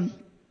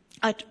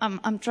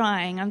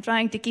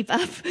trying to keep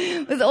up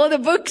with all the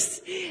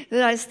books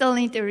that I still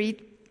need to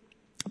read.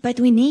 But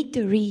we need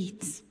to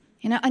read.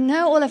 I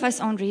know all of us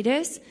aren't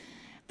readers.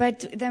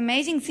 But the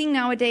amazing thing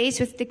nowadays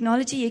with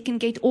technology, you can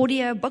get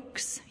audio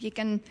books. You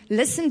can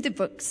listen to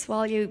books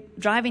while you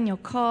drive in your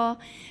car.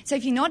 So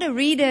if you're not a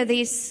reader,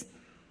 there's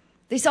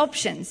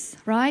options,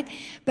 right?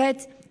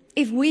 But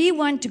if we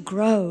want to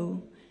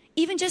grow,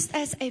 even just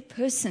as a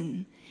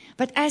person,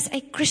 but as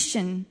a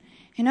Christian,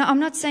 I'm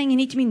not saying you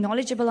need to be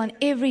knowledgeable on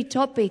every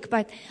topic,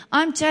 but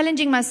I'm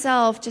challenging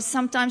myself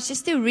sometimes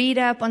just to read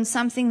up on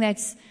something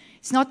it's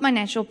not my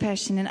natural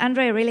passion. And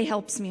Andre really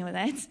helps me with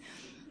that.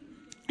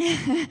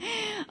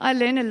 I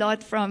learn a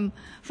lot from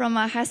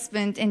my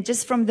husband and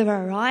just from the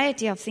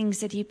variety of things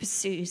that he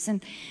pursues.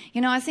 And,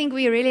 I think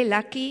we're really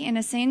lucky in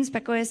a sense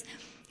because,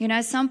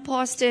 some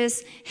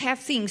pastors have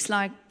things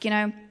like,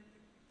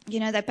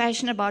 they're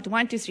passionate about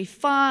 1, 2, 3,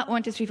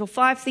 4,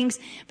 5 things.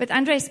 But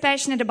Andre is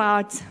passionate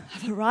about a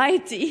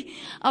variety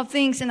of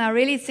things. And I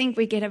really think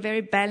we get a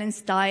very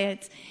balanced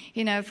diet,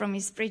 from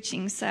his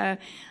preaching. So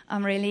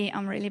I'm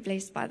really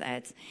blessed by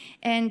that.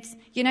 And,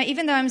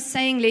 even though I'm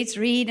saying let's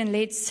read and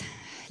let's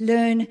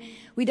learn,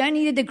 we don't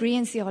need a degree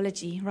in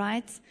theology,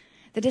 right?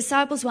 The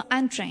disciples were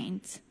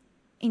untrained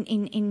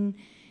in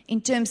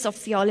terms of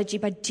theology,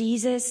 but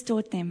Jesus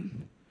taught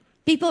them.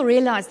 People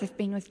realize they've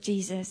been with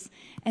Jesus,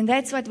 and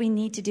that's what we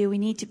need to do. We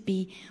need to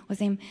be with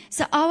him.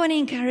 So I want to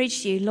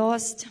encourage you,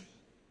 last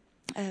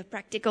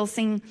practical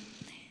thing,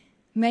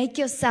 make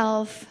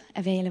yourself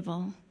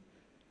available.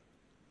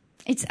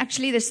 It's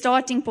actually the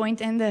starting point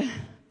and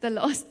the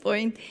last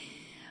point.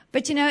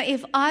 But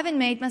if I haven't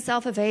made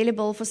myself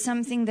available for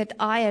something that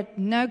I had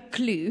no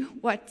clue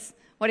what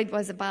it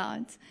was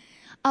about,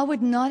 I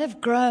would not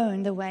have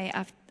grown the way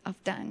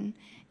I've done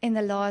in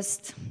the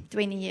last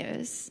 20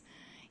 years.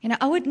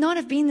 I would not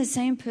have been the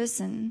same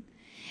person.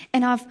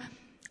 And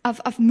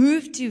I've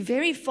moved to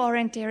very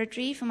foreign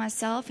territory for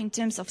myself in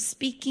terms of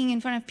speaking in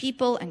front of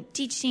people and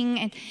teaching.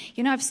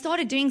 And, I've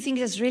started doing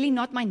things that's really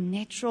not my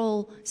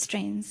natural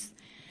strengths.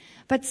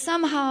 But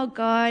somehow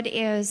God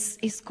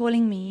is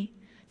calling me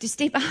to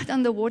step out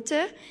on the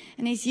water,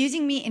 and he's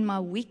using me in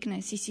my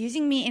weakness. He's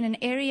using me in an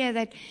area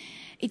that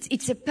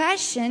it's a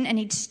passion and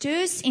it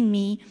stirs in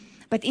me,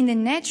 but in the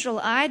natural,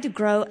 I had to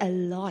grow a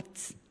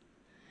lot.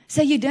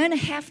 So you don't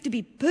have to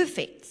be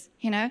perfect,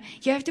 you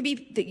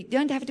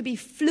don't have to be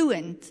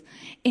fluent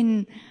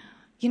in,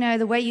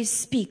 the way you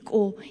speak,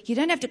 or you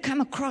don't have to come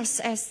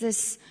across as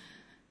this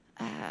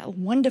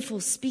wonderful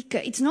speaker.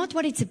 It's not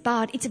what it's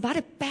about. It's about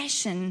a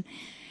passion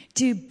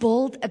to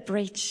build a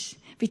bridge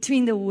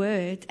between the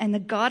word and the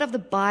God of the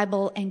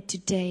Bible and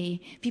today,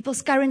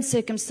 people's current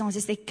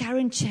circumstances, their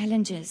current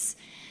challenges.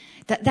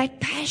 That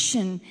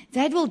passion,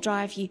 that will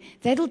drive you,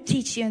 that will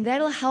teach you, and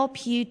that will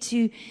help you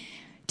to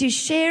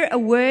share a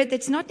word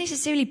that's not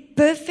necessarily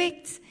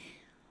perfect,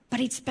 but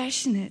it's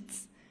passionate,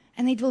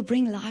 and it will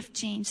bring life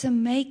change. So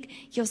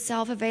make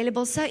yourself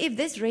available. So if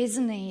this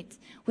resonates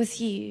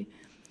with you,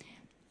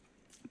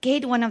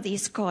 get one of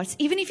these cards.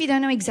 Even if you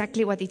don't know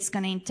exactly what it's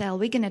going to entail,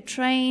 we're going to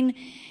train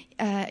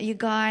you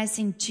guys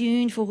in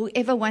June for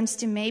whoever wants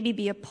to maybe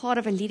be a part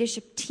of a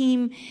leadership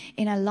team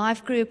in a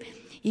life group.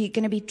 You're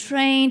going to be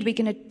trained. We're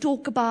going to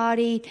talk about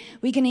it.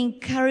 We're going to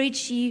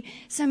encourage you.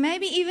 So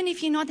maybe even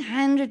if you're not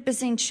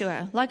 100%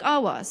 sure, like I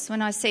was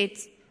when I said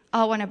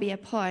I want to be a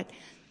part,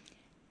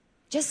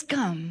 just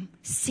come,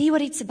 see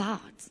what it's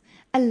about.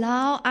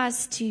 Allow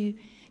us to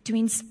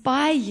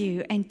inspire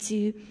you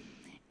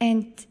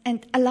and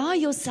allow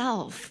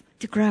yourself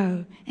to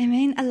grow.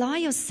 Amen. Allow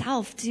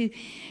yourself to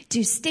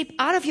step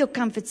out of your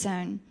comfort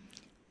zone.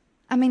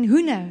 I mean,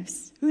 who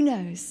knows? Who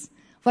knows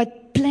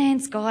what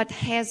plans God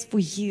has for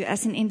you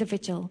as an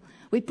individual?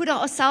 We put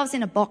ourselves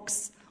in a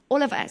box,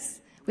 all of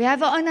us. We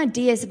have our own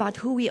ideas about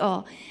who we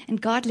are,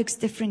 and God looks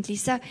differently.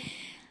 So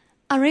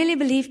I really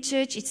believe,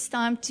 church, it's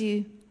time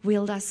to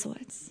wield our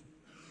swords.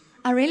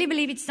 I really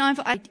believe it's time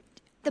for us,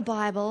 the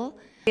Bible,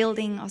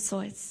 wielding our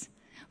swords.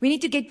 We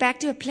need to get back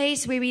to a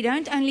place where we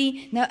don't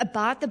only know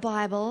about the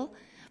Bible,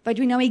 but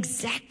we know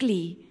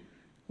exactly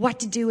what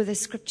to do with the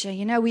scripture.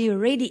 You know, we're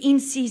already in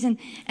season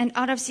and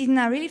out of season.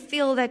 I really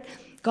feel that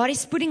God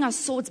is putting our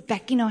swords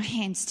back in our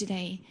hands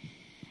today.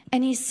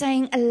 And He's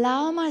saying,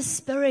 allow my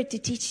Spirit to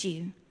teach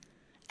you.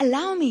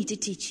 Allow me to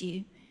teach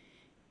you.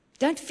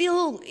 Don't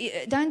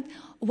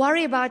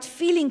worry about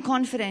feeling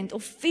confident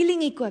or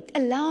feeling equipped.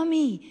 Allow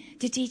me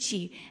to teach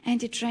you and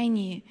to train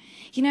you.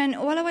 You know, and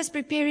while I was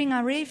preparing,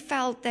 I really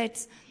felt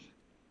that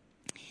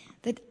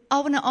I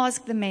want to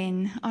ask the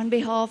men on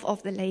behalf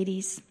of the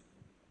ladies.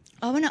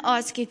 I want to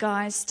ask you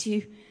guys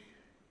to,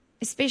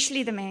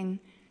 especially the men,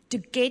 to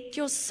get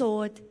your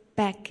sword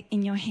back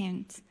in your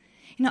hand.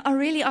 You know,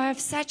 I have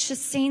such a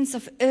sense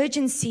of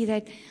urgency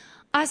that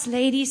us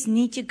ladies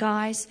need you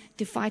guys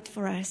to fight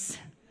for us.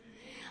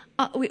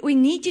 We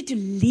need you to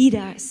lead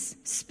us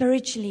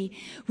spiritually.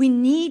 We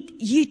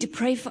need you to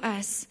pray for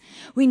us.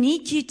 We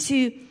need you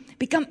to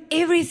become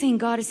everything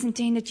God has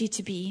intended you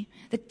to be.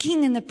 The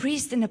king and the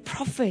priest and the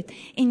prophet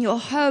in your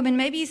home. And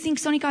maybe you think,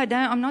 Sonika,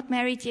 I'm not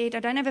married yet. I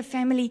don't have a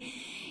family.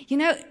 You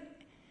know,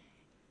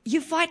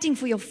 you're fighting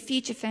for your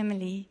future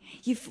family.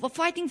 You're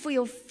fighting for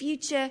your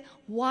future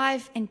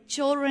wife and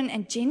children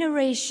and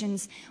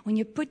generations when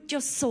you put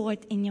your sword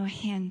in your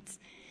hand.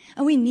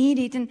 And we need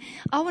it. And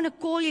I want to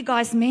call you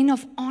guys men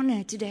of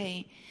honor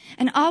today.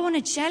 And I want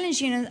to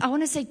challenge you. And I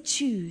want to say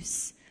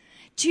choose.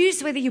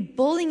 Choose whether you're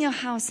building your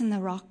house in the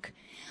rock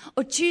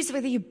or choose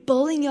whether you're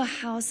building your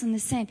house in the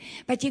sand.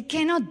 But you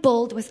cannot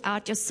build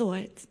without your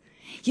sword.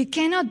 You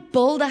cannot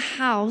build a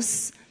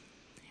house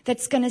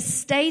that's going to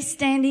stay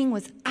standing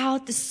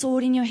without the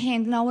sword in your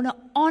hand. And I want to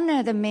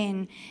honor the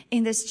men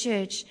in this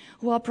church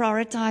who are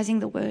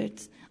prioritizing the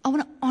word. I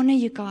want to honor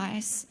you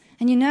guys.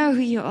 And you know who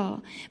you are.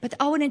 But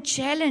I want to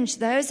challenge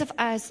those of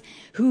us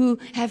who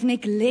have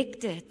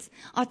neglected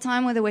our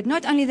time with the word.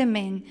 Not only the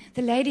men,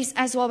 the ladies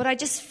as well. But I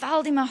just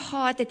felt in my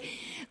heart that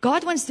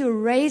God wants to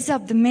raise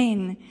up the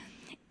men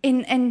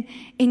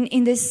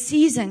in this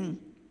season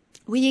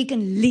where you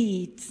can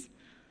lead.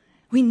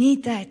 We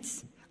need that.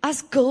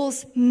 Us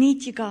girls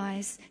need you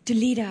guys to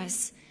lead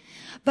us.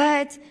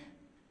 But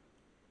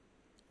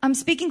I'm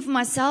speaking for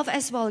myself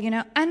as well. You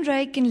know,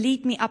 Andre can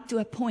lead me up to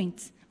a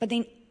point. But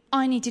then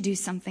I need to do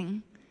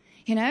something,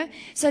 you know.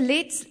 So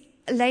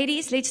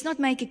ladies, let's not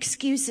make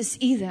excuses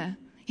either,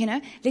 you know.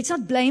 Let's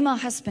not blame our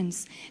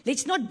husbands.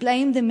 Let's not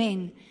blame the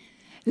men.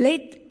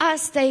 Let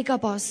us take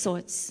up our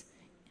swords.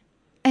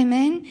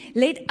 Amen.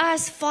 Let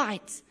us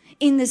fight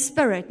in the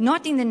spirit,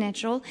 not in the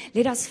natural.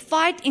 Let us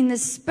fight in the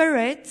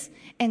spirit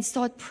and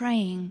start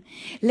praying.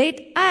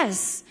 Let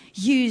us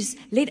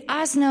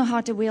know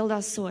how to wield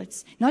our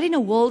swords, not in a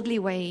worldly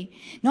way,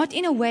 not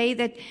in a way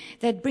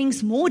that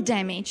brings more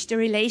damage to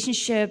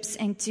relationships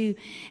and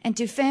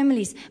to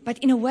families, but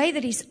in a way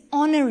that is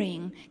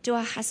honoring to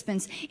our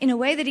husbands, in a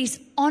way that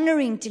is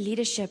honoring to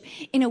leadership,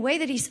 in a way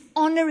that is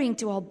honoring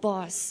to our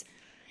boss,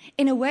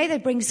 in a way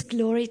that brings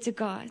glory to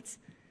God.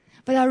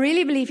 But I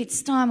really believe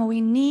it's time where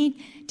we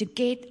need to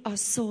get our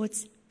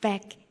swords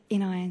back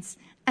in our hands.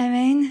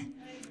 Amen.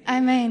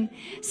 Amen.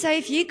 So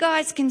if you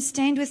guys can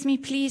stand with me,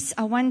 please.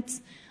 I want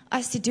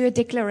us to do a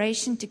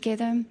declaration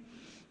together.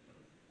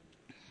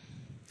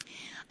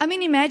 I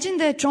mean, imagine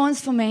the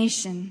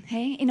transformation,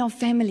 in our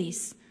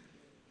families.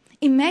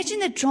 Imagine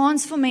the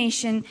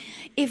transformation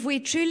if we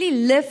truly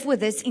live with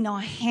this in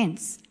our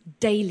hands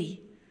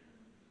daily.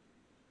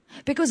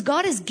 Because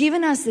God has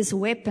given us this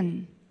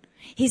weapon.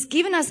 He's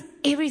given us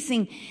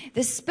everything.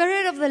 The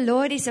Spirit of the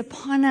Lord is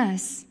upon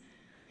us.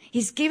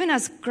 He's given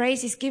us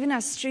grace. He's given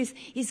us truth.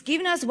 He's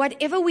given us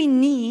whatever we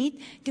need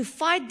to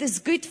fight this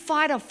good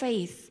fight of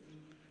faith.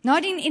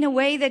 Not in a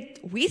way that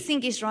we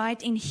think is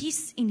right, in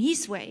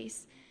His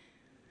ways.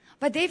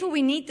 But therefore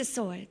we need the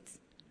sword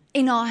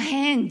in our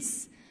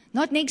hands.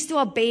 Not next to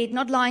our bed,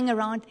 not lying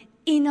around.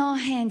 In our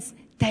hands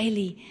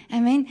daily.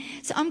 Amen.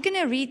 So I'm going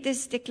to read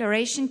this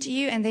declaration to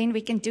you and then we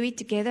can do it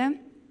together.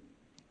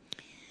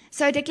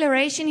 So a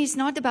declaration is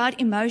not about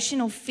emotion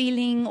or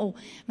feeling, or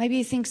maybe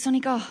you think,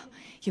 Sonika,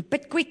 you're a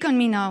bit quick on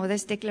me now with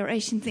this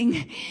declaration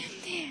thing.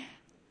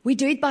 We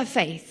do it by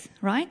faith,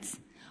 right?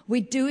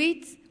 We do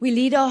it, we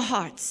lead our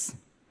hearts.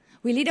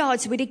 We lead our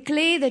hearts. We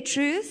declare the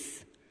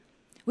truth.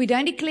 We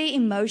don't declare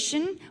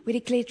emotion. We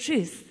declare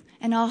truth.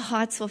 And our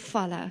hearts will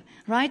follow.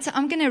 Right? So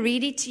I'm going to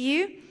read it to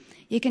you.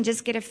 You can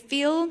just get a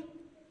feel.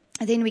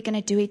 And then we're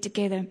going to do it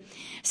together.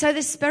 So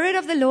the Spirit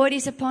of the Lord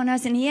is upon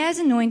us, and He has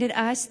anointed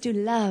us to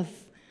love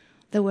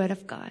the Word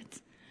of God.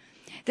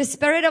 The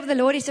Spirit of the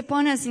Lord is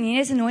upon us, and He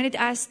has anointed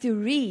us to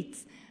read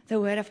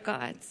the Word of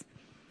God.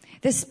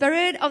 The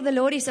Spirit of the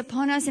Lord is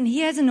upon us, and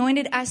He has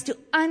anointed us to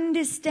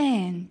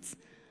understand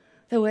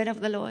the Word of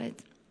the Lord.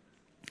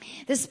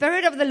 The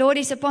Spirit of the Lord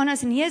is upon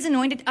us, and He has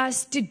anointed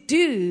us to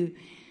do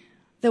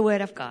the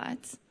Word of God.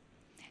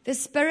 The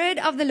Spirit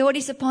of the Lord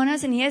is upon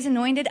us, and He has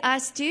anointed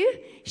us to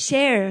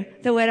share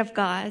the Word of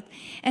God.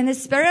 And the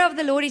Spirit of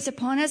the Lord is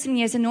upon us, and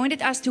He has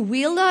anointed us to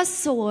wield our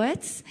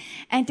swords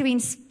and to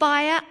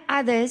inspire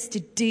others to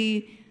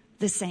do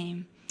the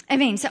same.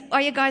 Amen. So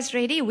are you guys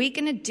ready? We're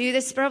going to do the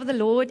Spirit of the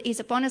Lord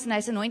is upon us and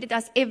has anointed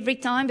us every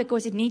time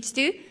because it needs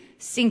to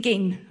sink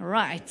in.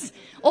 Right.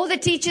 All the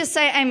teachers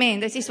say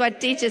amen. This is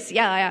what teachers,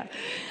 yeah.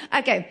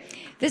 Okay.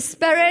 The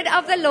Spirit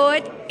of the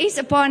Lord is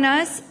upon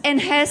us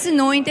and has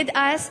anointed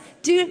us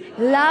to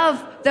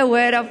love the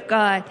Word of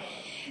God.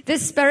 The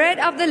Spirit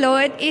of the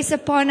Lord is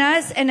upon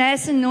us and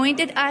has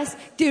anointed us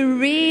to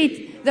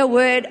read the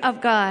Word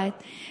of God.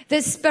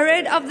 The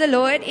Spirit of the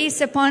Lord is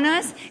upon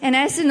us and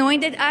has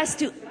anointed us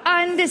to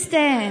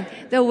understand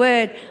the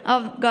Word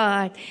of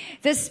God.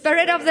 The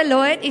Spirit of the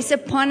Lord is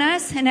upon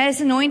us and has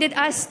anointed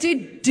us to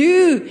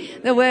do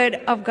the Word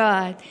of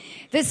God.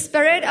 The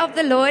Spirit of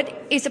the Lord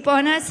is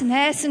upon us and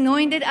has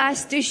anointed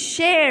us to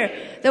share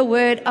the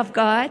Word of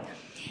God.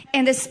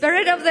 And the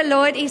Spirit of the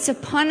Lord is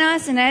upon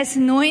us and has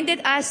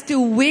anointed us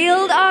to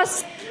wield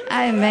us.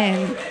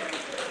 Amen.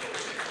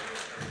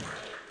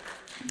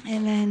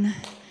 Amen.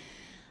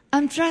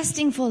 I'm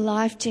trusting for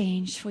life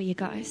change for you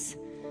guys,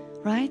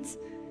 right?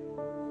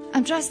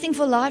 I'm trusting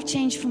for life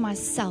change for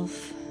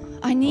myself.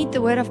 I need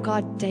the Word of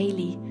God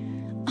daily.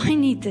 I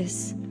need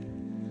this.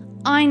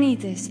 I need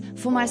this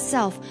for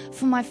myself,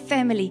 for my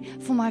family,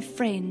 for my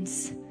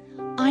friends.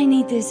 I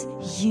need this.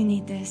 You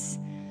need this.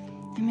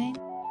 Amen.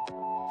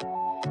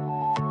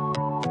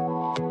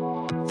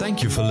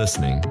 Thank you for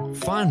listening.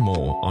 Find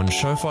more on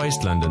Shofar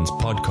East London's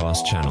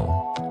podcast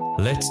channel.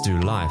 Let's do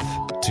life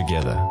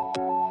together.